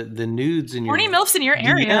 the nudes in your horny milfs in your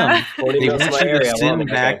area, they want you to send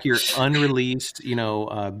back your unreleased,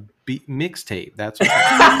 mixtape. That's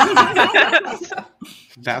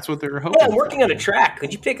what they're hoping. Yeah, I'm working on a track.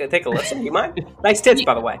 Could you take a listen? Do you mind? Nice tits,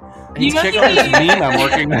 by the way. Check out this meme I'm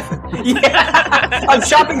working on. Yeah, I'm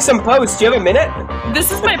shopping some posts. Do you have a minute? This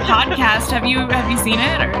is my podcast. Have you seen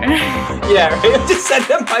it? Or? Yeah, right? Just send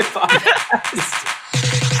them my podcast.